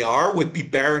what they are, would be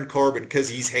Baron Corbin, because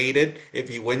he's hated. If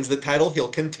he wins the title, he'll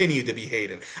continue to be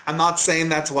hated. I'm not saying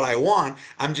that's what I want.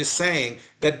 I'm just saying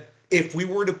that if we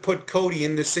were to put Cody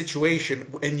in this situation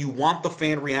and you want the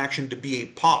fan reaction to be a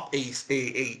pop,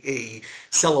 a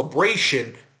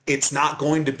celebration, it's not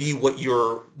going to be what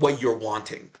you're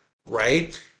wanting,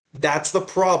 right? That's the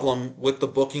problem with the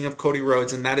booking of Cody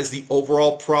Rhodes, and that is the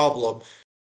overall problem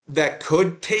that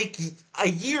could take a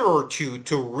year or two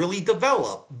to really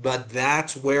develop, but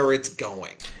that's where it's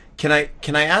going. Can I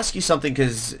ask you something?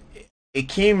 Because it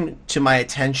came to my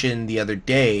attention the other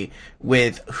day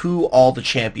with who all the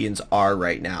champions are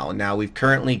right now. Now we've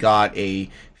currently got a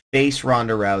face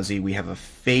Ronda Rousey, we have a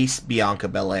face Bianca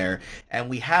Belair, and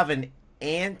we have an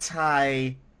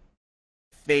anti-face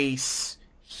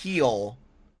heel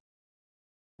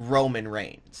Roman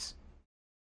Reigns.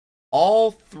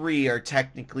 All three are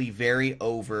technically very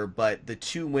over, but the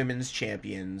two women's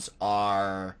champions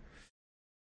are...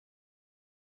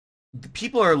 The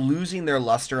people are losing their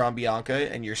luster on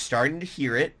Bianca, and you're starting to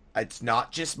hear it. It's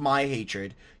not just my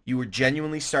hatred. You were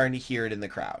genuinely starting to hear it in the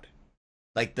crowd.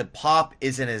 Like, the pop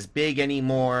isn't as big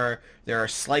anymore. There are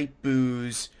slight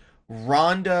boos.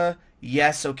 Ronda,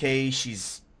 yes, okay,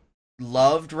 she's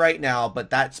loved right now, but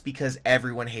that's because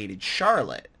everyone hated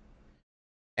Charlotte.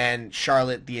 And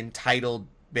Charlotte, the entitled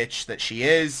bitch that she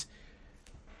is,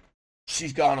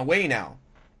 she's gone away now.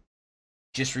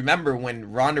 Just remember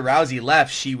when Ronda Rousey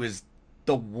left, she was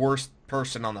the worst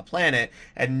person on the planet,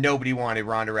 and nobody wanted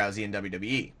Ronda Rousey in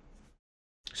WWE.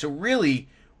 So really,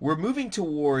 we're moving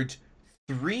towards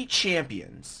three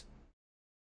champions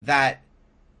that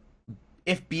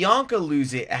if Bianca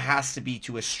loses it, it has to be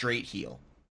to a straight heel.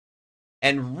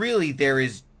 And really, there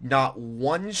is not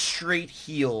one straight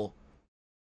heel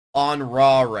on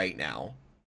Raw right now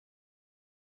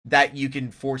that you can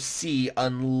foresee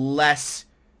unless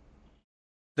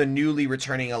the newly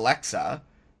returning Alexa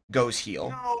goes heel.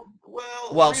 No,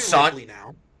 well, Well, Rhea Ripley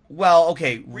now.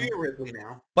 okay, Rhea Ripley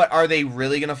now. but are they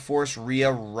really gonna force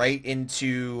Rhea right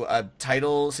into a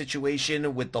title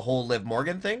situation with the whole Liv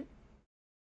Morgan thing?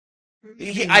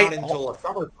 Maybe not until a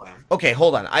SummerSlam. Okay,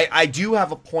 hold on. I do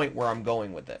have a point where I'm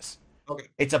going with this. Okay.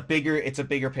 It's a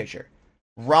bigger picture.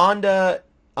 Ronda,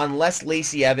 unless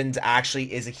Lacey Evans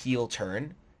actually is a heel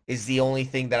turn, is the only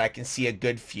thing that I can see a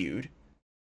good feud.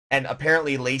 And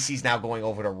apparently Lacey's now going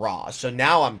over to Raw. So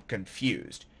now I'm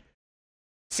confused.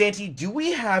 Santi, do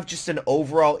we have just an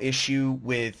overall issue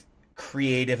with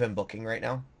creative and booking right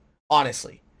now?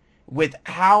 Honestly, with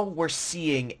how we're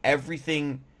seeing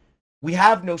everything, we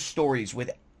have no stories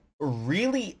with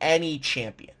really any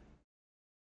champion.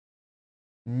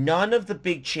 None of the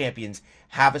big champions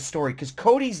have a story because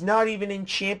Cody's not even in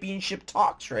championship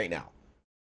talks right now.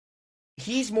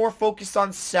 He's more focused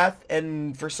on Seth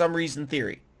and for some reason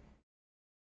Theory.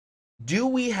 Do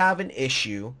we have an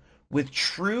issue with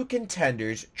true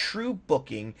contenders, true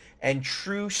booking, and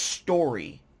true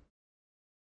story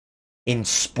in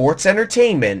sports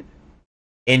entertainment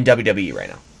in WWE right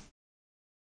now?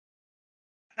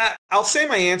 I'll say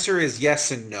my answer is yes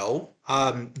and no.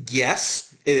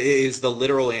 Yes is the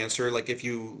literal answer, like if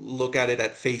you look at it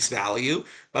at face value.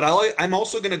 But I'm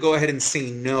also going to go ahead and say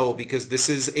no because this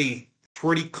is a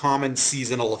pretty common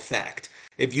seasonal effect.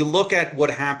 If you look at what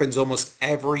happens almost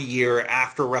every year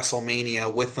after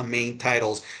WrestleMania with the main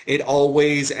titles, it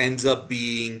always ends up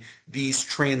being these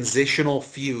transitional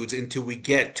feuds until we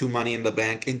get to Money in the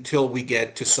Bank, until we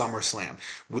get to SummerSlam.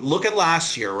 Look at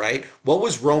last year, right? What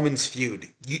was Roman's feud?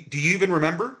 Do you even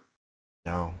remember?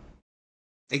 No.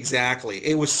 Exactly.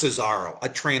 It was Cesaro, a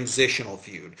transitional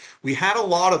feud. We had a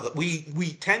lot of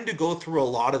we tend to go through a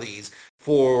lot of these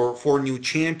for new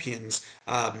champions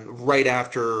right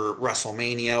after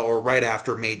WrestleMania or right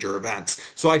after major events.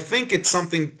 So I think it's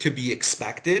something to be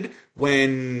expected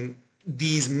when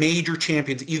these major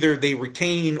champions either they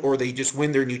retain or they just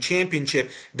win their new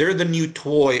championship. They're the new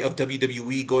toy of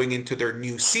WWE going into their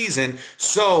new season.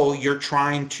 So you're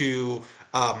trying to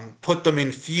put them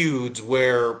in feuds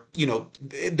where, you know,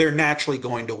 they're naturally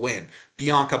going to win.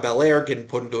 Bianca Belair getting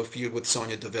put into a feud with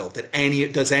Sonya Deville. Do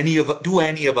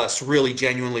any of us really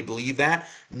genuinely believe that?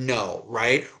 No,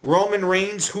 right? Roman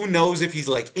Reigns, who knows if he's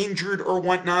like injured or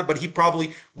whatnot, but he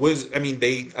probably was. I mean,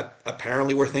 they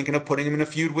apparently were thinking of putting him in a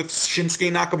feud with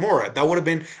Shinsuke Nakamura. That would have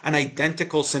been an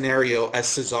identical scenario as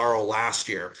Cesaro last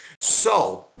year.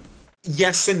 So,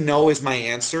 yes and no is my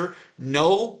answer.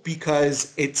 No,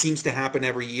 because it seems to happen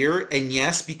every year. And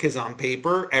yes, because on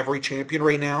paper, every champion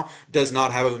right now does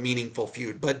not have a meaningful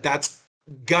feud. But that's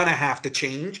gonna have to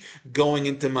change going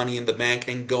into Money in the Bank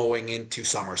and going into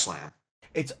SummerSlam.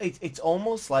 It's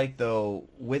almost like though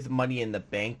with Money in the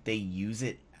Bank they use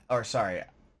it. Or sorry,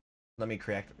 let me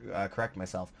correct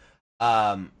myself.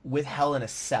 With Hell in a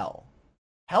Cell.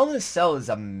 Hell in a Cell is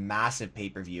a massive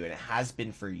pay-per-view and it has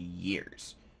been for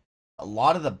years. A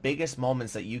lot of the biggest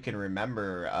moments that you can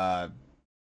remember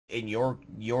in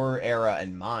your era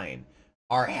and mine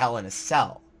are Hell in a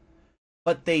Cell.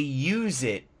 But they use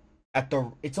it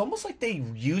it's almost like they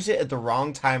use it at the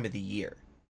wrong time of the year.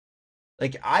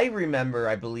 Like I remember,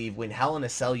 I believe when Hell in a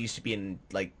Cell used to be in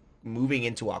like moving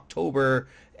into October,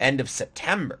 end of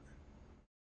September.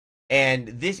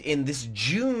 And this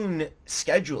June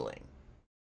scheduling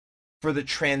for the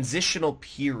transitional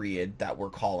period that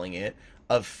we're calling it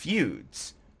of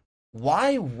feuds,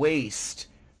 why waste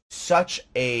such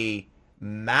a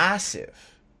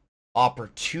massive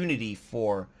opportunity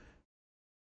for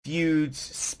feuds,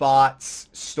 spots,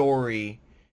 story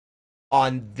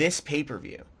on this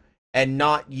pay-per-view and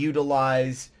not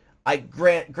utilize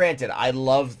granted I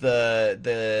love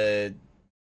the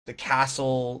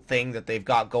castle thing that they've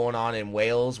got going on in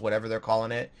Wales, whatever they're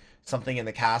calling it, something in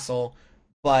the castle,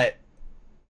 but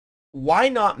why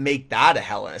not make that a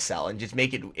Hell in a Cell and just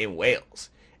make it in Wales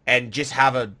and just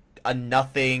have a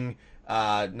nothing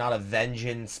not a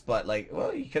vengeance, but like,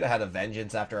 well, you could have had a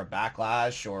vengeance after a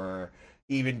backlash, or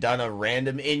even done a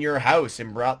random in your house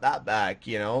and brought that back,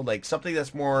 like something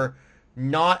that's more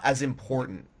not as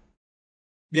important.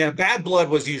 Yeah, Bad Blood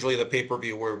was usually the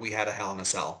pay-per-view where we had a Hell in a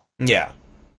Cell. Yeah.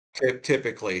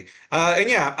 Typically. And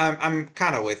yeah, I'm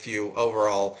kind of with you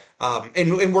overall.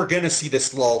 And we're gonna see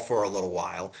this lull for a little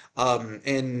while.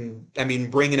 And I mean,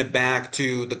 bringing it back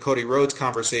to the Cody Rhodes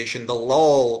conversation, the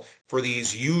lull for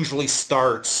these usually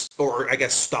starts, or I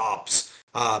guess stops,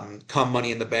 come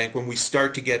Money in the Bank when we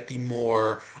start to get the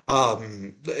more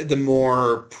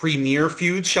premier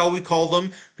feuds, shall we call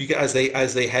them, because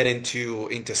as they head into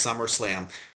SummerSlam.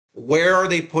 Where are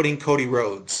they putting Cody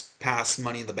Rhodes past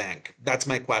Money in the Bank? That's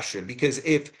my question. Because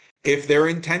if their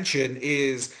intention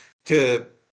is to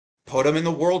put him in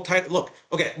the world title, look,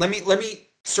 okay, let me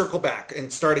circle back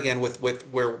and start again with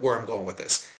where I'm going with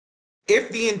this. If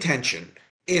the intention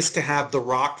is to have The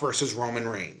Rock versus Roman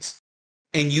Reigns,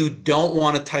 and you don't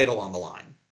want a title on the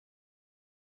line,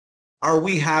 are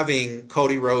we having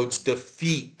Cody Rhodes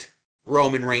defeat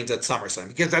Roman Reigns at SummerSlam?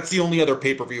 Because that's the only other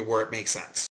pay-per-view where it makes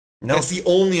sense. That's No. the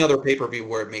only other pay-per-view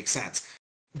where it makes sense.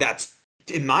 That's,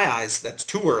 in my eyes, that's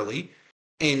too early.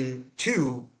 And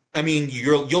two, I mean,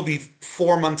 you'll be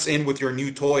 4 months in with your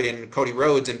new toy and Cody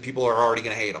Rhodes, and people are already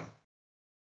going to hate him.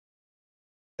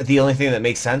 The only thing that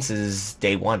makes sense is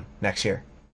day one next year.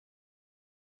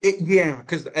 Yeah,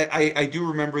 because I do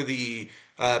remember the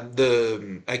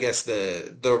I guess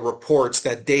the reports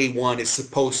that day one is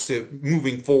supposed to,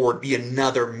 moving forward, be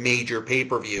another major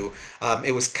pay-per-view.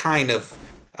 It was kind of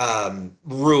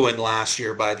ruined last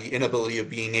year by the inability of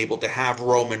being able to have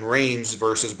Roman Reigns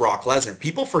versus Brock Lesnar.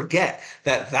 People forget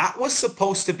that that was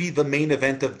supposed to be the main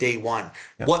event of day one.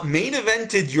 Yep. What main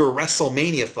evented your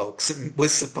WrestleMania, folks,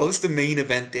 was supposed to main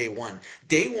event day one.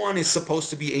 Day one is supposed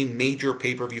to be a major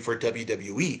pay-per-view for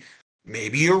WWE.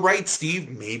 Maybe you're right, Steve.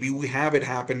 Maybe we have it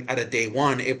happen at a day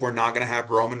one if we're not going to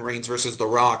have Roman Reigns versus The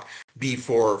Rock be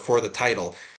for the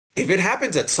title. If it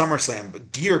happens at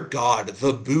SummerSlam, dear God,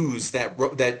 the boos that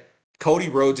Cody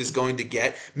Rhodes is going to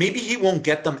get, maybe he won't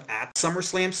get them at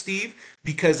SummerSlam, Steve,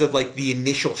 because of like the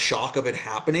initial shock of it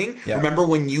happening. Yeah. Remember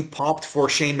when you popped for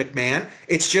Shane McMahon?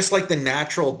 It's just like the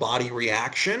natural body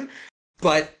reaction.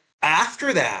 But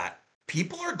after that,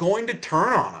 people are going to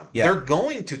turn on him. Yeah. They're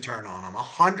going to turn on him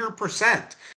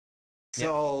 100%. Yeah.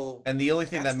 So And the only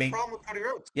thing that's that the makes problem with Cody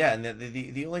Rhodes. yeah, and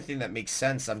the only thing that makes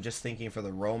sense, I'm just thinking for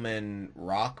the Roman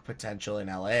Rock potential in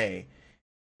LA,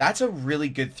 that's a really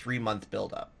good 3 month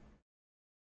build up.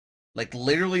 Like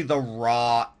literally the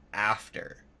Raw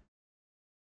after.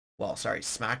 Well, sorry,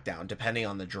 SmackDown, depending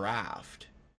on the draft.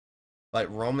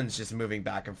 But Roman's just moving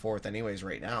back and forth anyways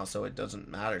right now, so it doesn't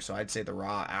matter. So I'd say the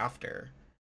Raw after.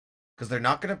 Because they're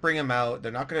not gonna bring him out.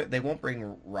 They won't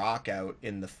bring Rock out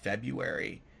in the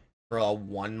February for a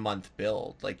 1 month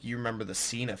build. Like you remember the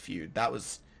Cena feud. That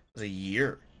was a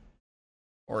year.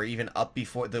 Or even up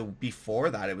before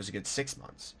that it was a good 6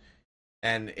 months.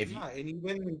 And if you Yeah, and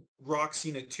even Rock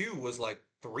Cena 2 was like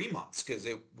 3 months because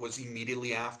it was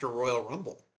immediately after Royal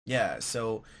Rumble. yeah,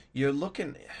 so you're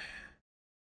looking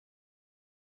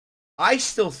I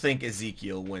still think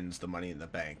Ezekiel wins the Money in the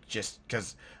Bank just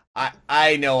because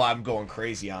I know I'm going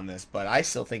crazy on this, but I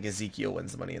still think Ezekiel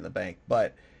wins the Money in the Bank.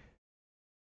 But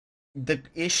the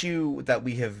issue that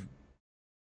we have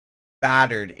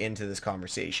battered into this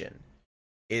conversation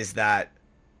is that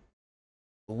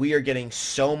we are getting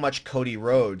so much Cody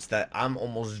Rhodes that I'm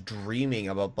almost dreaming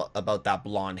about that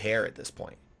blonde hair at this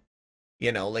point.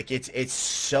 Like it's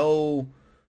so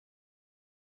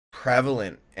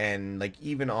prevalent, and like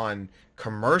even on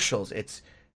commercials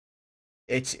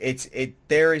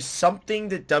there is something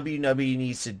that WWE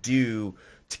needs to do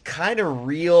to kind of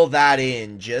reel that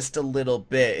in just a little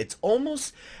bit. It's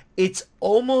almost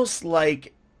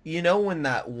like when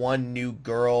that one new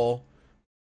girl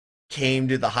came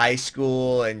to the high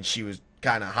school and she was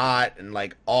kind of hot and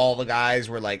like all the guys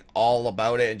were like all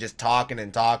about it and just talking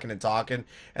and talking and talking,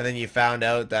 and then you found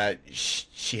out that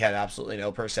she had absolutely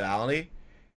no personality.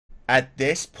 At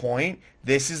this point,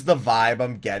 this is the vibe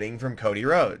I'm getting from Cody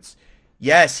Rhodes.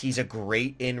 Yes, he's a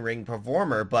great in-ring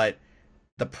performer, but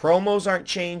the promos aren't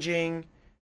changing,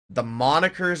 the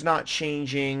moniker's not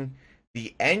changing,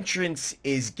 the entrance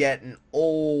is getting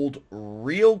old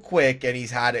real quick, and he's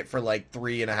had it for like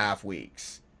 3.5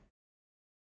 weeks.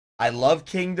 I love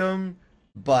Kingdom,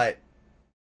 but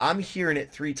I'm hearing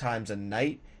it 3 times a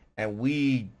night, and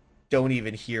we don't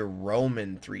even hear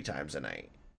Roman 3 times a night.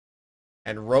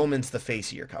 And Roman's the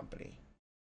face of your company.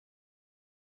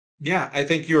 Yeah, I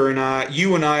think you and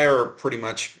I are pretty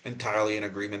much entirely in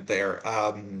agreement there.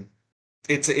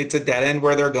 It's a dead end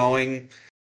where they're going.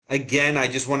 Again, I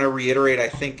just want to reiterate, I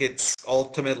think it's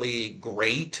ultimately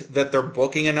great that they're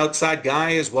booking an outside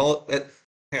guy as well,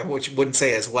 which wouldn't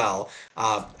say as well.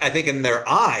 I think in their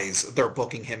eyes, they're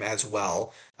booking him as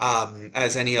well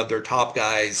as any of their top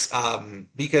guys,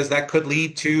 because that could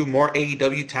lead to more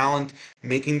AEW talent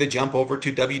making the jump over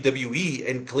to WWE.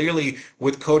 And clearly,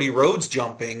 with Cody Rhodes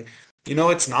jumping,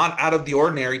 it's not out of the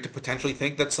ordinary to potentially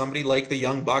think that somebody like the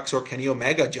Young Bucks or Kenny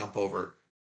Omega jump over.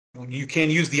 You can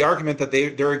use the argument that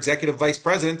they're executive vice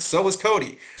presidents. So is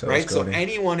Cody, So is right? So Cody.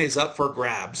 anyone is up for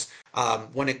grabs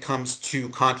when it comes to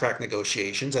contract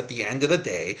negotiations. At the end of the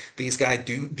day, these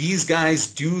guys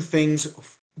do things,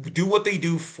 do what they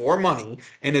do for money,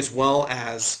 and as well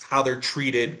as how they're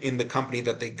treated in the company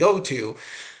that they go to.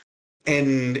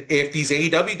 And if these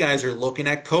AEW guys are looking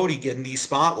at Cody getting these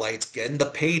spotlights, getting the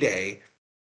payday,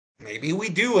 maybe we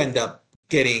do end up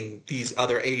getting these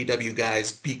other AEW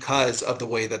guys because of the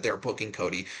way that they're booking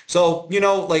Cody. So,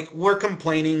 like we're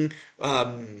complaining.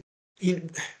 You-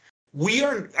 we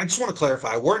are, I just want to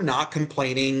clarify, we're not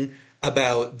complaining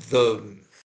about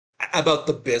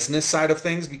the business side of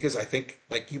things because I think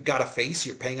like you've got a face,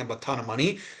 you're paying him a ton of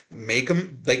money, make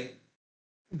him like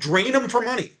drain him for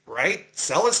money, right?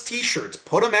 Sell his t-shirts,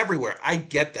 put them everywhere. I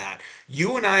get that.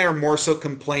 You and I are more so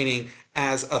complaining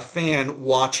as a fan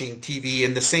watching TV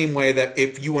in the same way that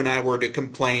if you and I were to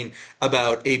complain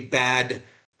about a bad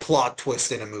plot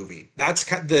twist in a movie. That's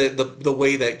kind of the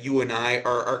way that you and I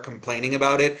are complaining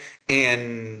about it.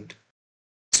 And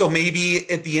so maybe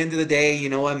at the end of the day, you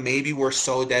know what, maybe we're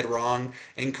so dead wrong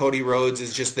and Cody Rhodes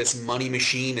is just this money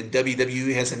machine and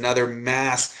WWE has another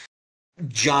mass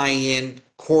giant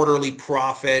quarterly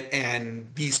profit and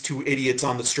these two idiots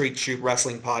on the Straight Shoot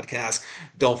Wrestling podcast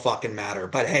don't fucking matter.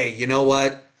 But hey, you know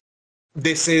what?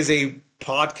 This is a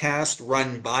podcast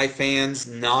run by fans,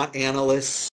 not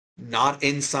analysts, not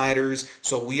insiders.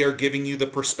 So we are giving you the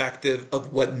perspective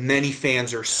of what many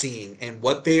fans are seeing. And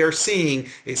what they are seeing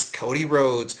is Cody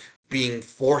Rhodes being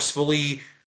forcefully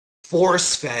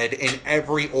force-fed in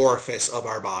every orifice of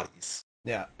our bodies.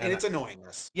 Yeah, And and it's annoying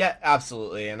us. yeah,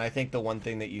 absolutely. And I think the one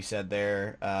thing that you said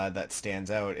there that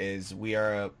stands out is we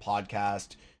are a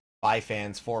podcast by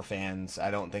fans for fans.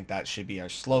 I don't think that should be our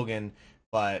slogan,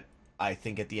 but I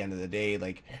think at the end of the day,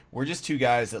 like we're just two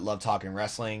guys that love talking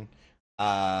wrestling.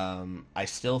 I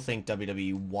still think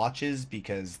WWE watches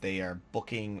because they are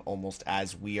booking almost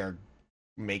as we are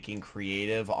making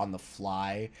creative on the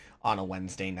fly on a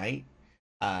Wednesday night.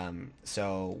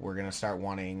 So we're gonna start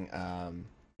wanting,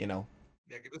 you know,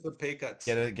 Yeah, give us some pay cuts.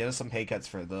 get us some pay cuts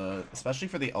for the especially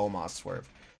for the Omos swerve.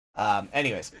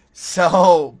 Anyways,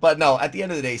 so but no, at the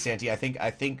end of the day, Santi, I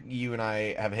think you and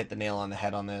I have hit the nail on the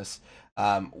head on this.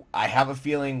 I have a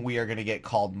feeling we are going to get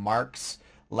called marks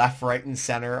left, right, and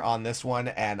center on this one,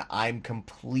 and I'm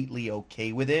completely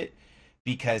okay with it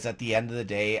because at the end of the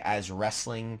day, as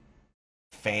wrestling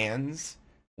fans,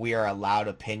 we are allowed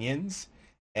opinions,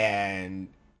 and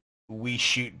we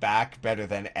shoot back better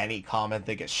than any comment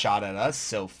that gets shot at us.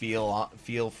 So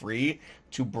feel free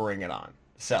to bring it on.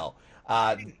 So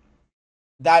uh,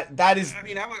 that is I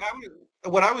mean,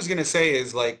 what I was going to say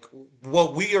is like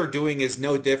what we are doing is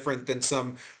no different than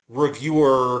some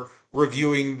reviewer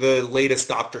reviewing the latest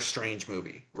Doctor Strange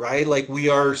movie, right? Like we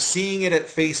are seeing it at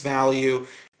face value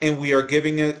and we are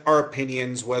giving it our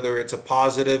opinions, whether it's a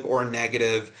positive or a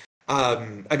negative.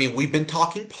 I mean, we've been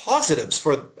talking positives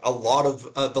for a lot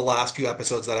of the last few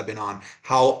episodes that I've been on.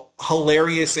 How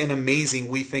hilarious and amazing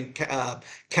we think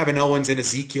Kevin Owens and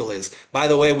Ezekiel is. By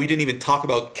the way, we didn't even talk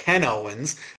about Ken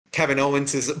Owens, Kevin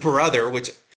Owens' brother,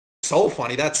 which so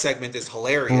funny. That segment is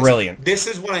hilarious. brilliant. This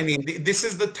is what I mean. This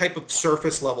is the type of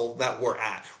surface level that we're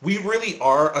at. We really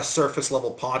are a surface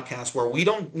level podcast where we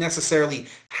don't necessarily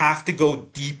have to go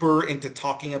deeper into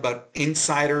talking about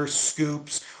insider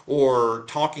scoops or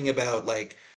talking about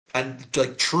like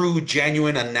true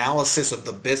genuine analysis of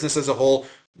the business as a whole.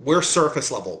 We're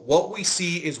surface level. What we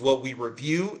see is what we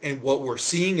review, and what we're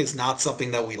seeing is not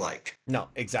something that we like. No,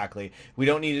 exactly. We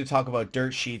don't need to talk about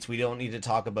dirt sheets. We don't need to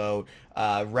talk about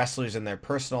wrestlers and their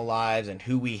personal lives and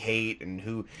who we hate and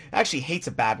who actually hate's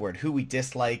a bad word. Who we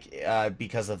dislike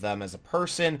because of them as a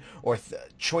person or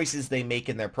choices they make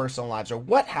in their personal lives or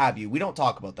what have you. We don't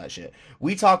talk about that shit.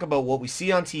 We talk about what we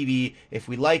see on TV. If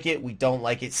we like it, we don't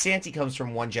like it. Santi comes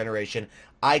from one generation.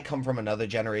 I come from another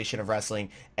generation of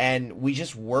wrestling, and we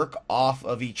just work off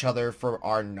of each other for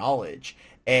our knowledge.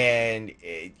 And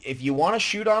if you want to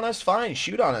shoot on us, fine,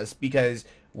 shoot on us because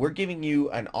we're giving you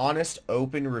an honest,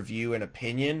 open review and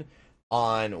opinion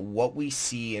on what we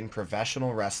see in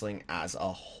professional wrestling as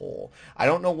a whole. I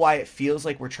don't know why it feels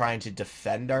like we're trying to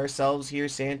defend ourselves here,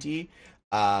 Santi.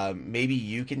 Maybe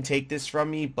you can take this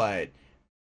from me, but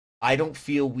I don't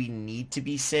feel we need to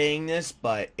be saying this,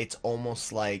 but it's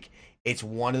almost like it's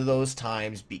one of those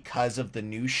times because of the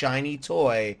new shiny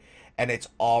toy, and it's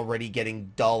already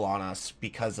getting dull on us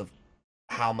because of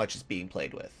how much it's being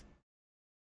played with.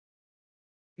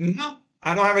 No,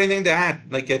 I don't have anything to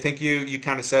add. Like I think you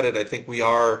kind of said it. I think we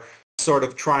are sort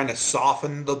of trying to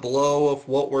soften the blow of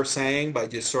what we're saying by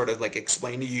just sort of like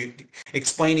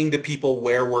explaining to people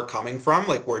where we're coming from.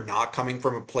 Like we're not coming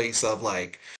from a place of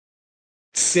like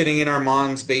sitting in our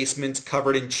mom's basements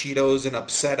covered in Cheetos and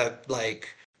upset at like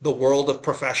the world of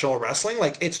professional wrestling.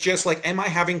 Like it's just like, am I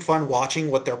having fun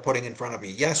watching what they're putting in front of me?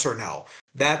 Yes or no?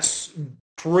 That's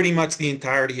pretty much the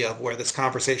entirety of where this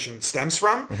conversation stems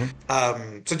from.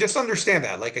 Hmm. So just understand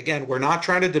that. Like again, we're not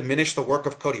trying to diminish the work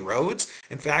of Cody Rhodes.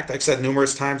 In fact, I've said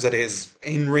numerous times that his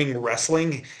in-ring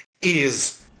wrestling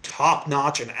is top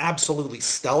notch and absolutely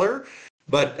stellar.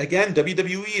 But again,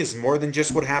 WWE is more than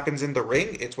just what happens in the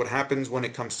ring. It's what happens when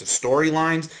it comes to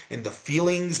storylines and the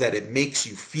feelings that it makes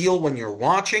you feel when you're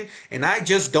watching. And I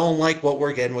just don't like what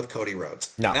we're getting with Cody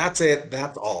Rhodes. No. That's it.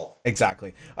 That's all.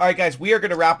 Exactly. All right, guys, we are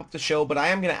going to wrap up the show, but I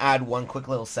am going to add one quick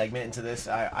little segment into this.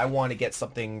 I want to get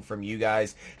something from you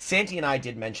guys. Santi and I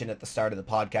did mention at the start of the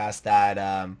podcast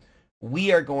that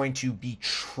we are going to be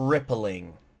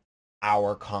tripling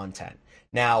our content.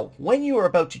 Now, when you are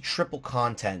about to triple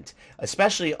content,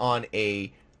 especially on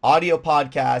a audio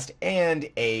podcast and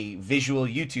a visual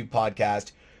YouTube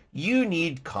podcast, you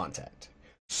need content.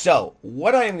 So,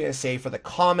 what I am going to say for the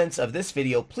comments of this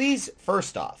video, please,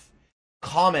 first off,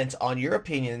 comment on your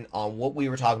opinion on what we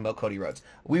were talking about Cody Rhodes.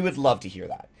 We would love to hear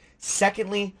that.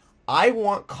 Secondly, I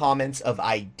want comments of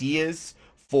ideas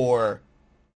for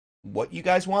what you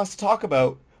guys want us to talk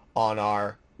about on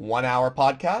our 1 hour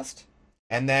podcast.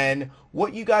 And then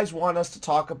what you guys want us to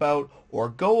talk about or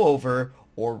go over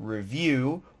or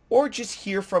review or just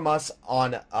hear from us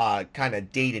on a kind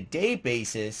of day-to-day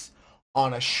basis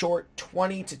on a short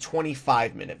 20 to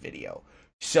 25 minute video.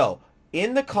 So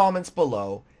in the comments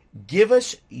below, give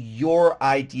us your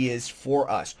ideas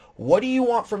for us. What do you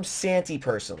want from Santi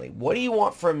personally? What do you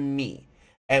want from me?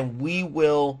 And we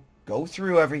will go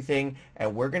through everything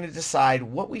and we're going to decide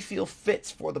what we feel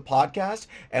fits for the podcast,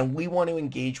 and we want to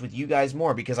engage with you guys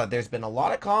more because there's been a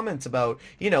lot of comments about,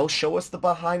 show us the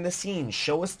behind the scenes,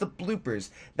 show us the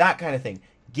bloopers, that kind of thing.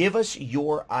 Give us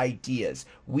your ideas.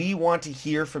 We want to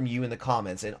hear from you in the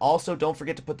comments. And also don't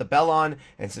forget to put the bell on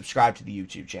and subscribe to the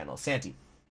YouTube channel. Santi.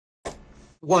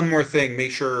 One more thing,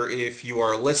 make sure if you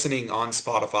are listening on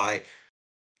Spotify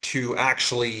to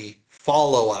actually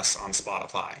follow us on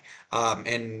Spotify.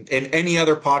 And any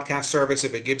other podcast service,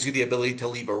 if it gives you the ability to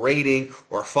leave a rating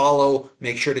or follow,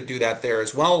 make sure to do that there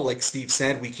as well. Like Steve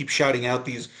said, we keep shouting out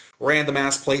these random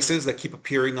ass places that keep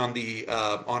appearing on the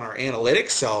on our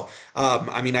analytics. So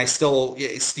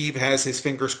Steve has his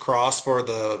fingers crossed for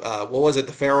the what was it,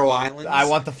 the Faroe Islands? I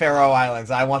want the Faroe Islands.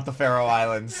 I want the Faroe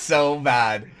Islands so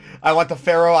bad. I want the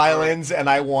Faroe Islands and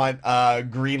I want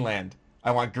Greenland.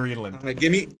 I want Greenland.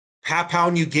 Give me Papua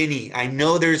New Guinea. I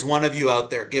know there's one of you out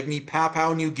there. Give me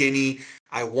Papua New Guinea.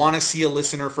 I want to see a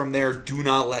listener from there. Do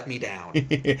not let me down.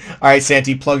 All right,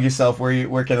 Santi, plug yourself.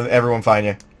 Where can everyone find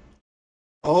you?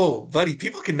 Oh, buddy,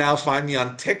 people can now find me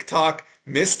on TikTok,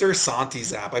 Mr. Santi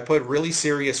Zap. I put really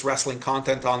serious wrestling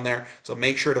content on there, so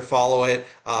make sure to follow it.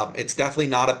 It's definitely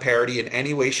not a parody in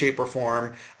any way, shape, or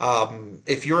form.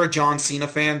 If you're a John Cena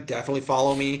fan, definitely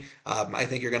follow me. I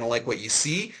think you're going to like what you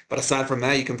see. But aside from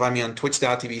that, you can find me on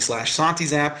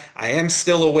twitch.tv/SantiZap. I am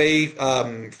still away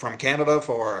from Canada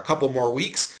for a couple more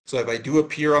weeks, so if I do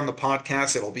appear on the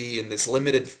podcast, it'll be in this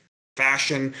limited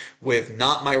fashion with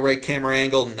not my right camera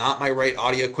angle, not my right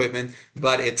audio equipment,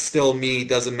 but it's still me.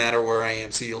 Doesn't matter where I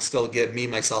am, so you'll still get me,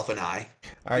 myself, and I.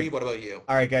 All right. What about you?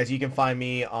 All right, guys, you can find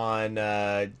me on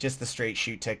just the Straight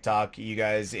Shoot TikTok. You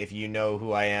guys, if you know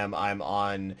who I am, I'm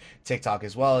on TikTok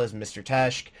as well as Mr.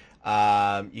 Teshk.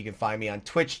 You can find me on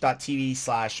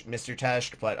twitch.tv/Mr.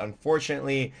 Teshk, but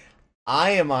unfortunately,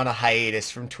 I am on a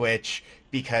hiatus from Twitch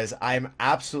because I'm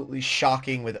absolutely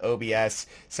shocking with OBS,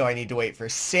 so I need to wait for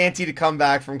Santi to come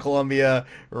back from Colombia,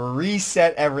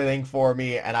 reset everything for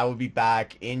me, and I will be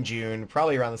back in June,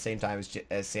 probably around the same time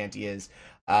as Santi is.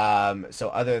 So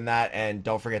other than that, and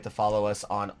don't forget to follow us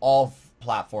on all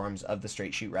platforms of the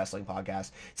Straight Shoot Wrestling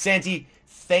Podcast. Santi,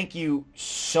 thank you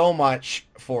so much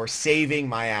for saving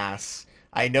my ass.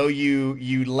 I know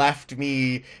you left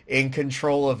me in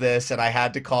control of this, and I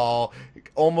had to call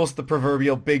almost the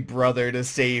proverbial big brother to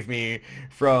save me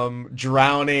from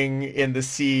drowning in the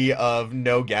sea of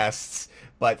no guests.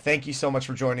 But thank you so much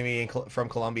for joining me from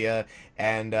Colombia,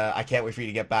 and I can't wait for you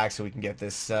to get back so we can get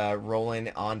this rolling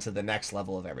on to the next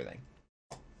level of everything.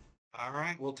 All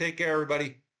right. Well, take care,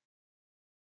 everybody.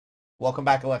 Welcome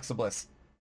back, Alexa Bliss.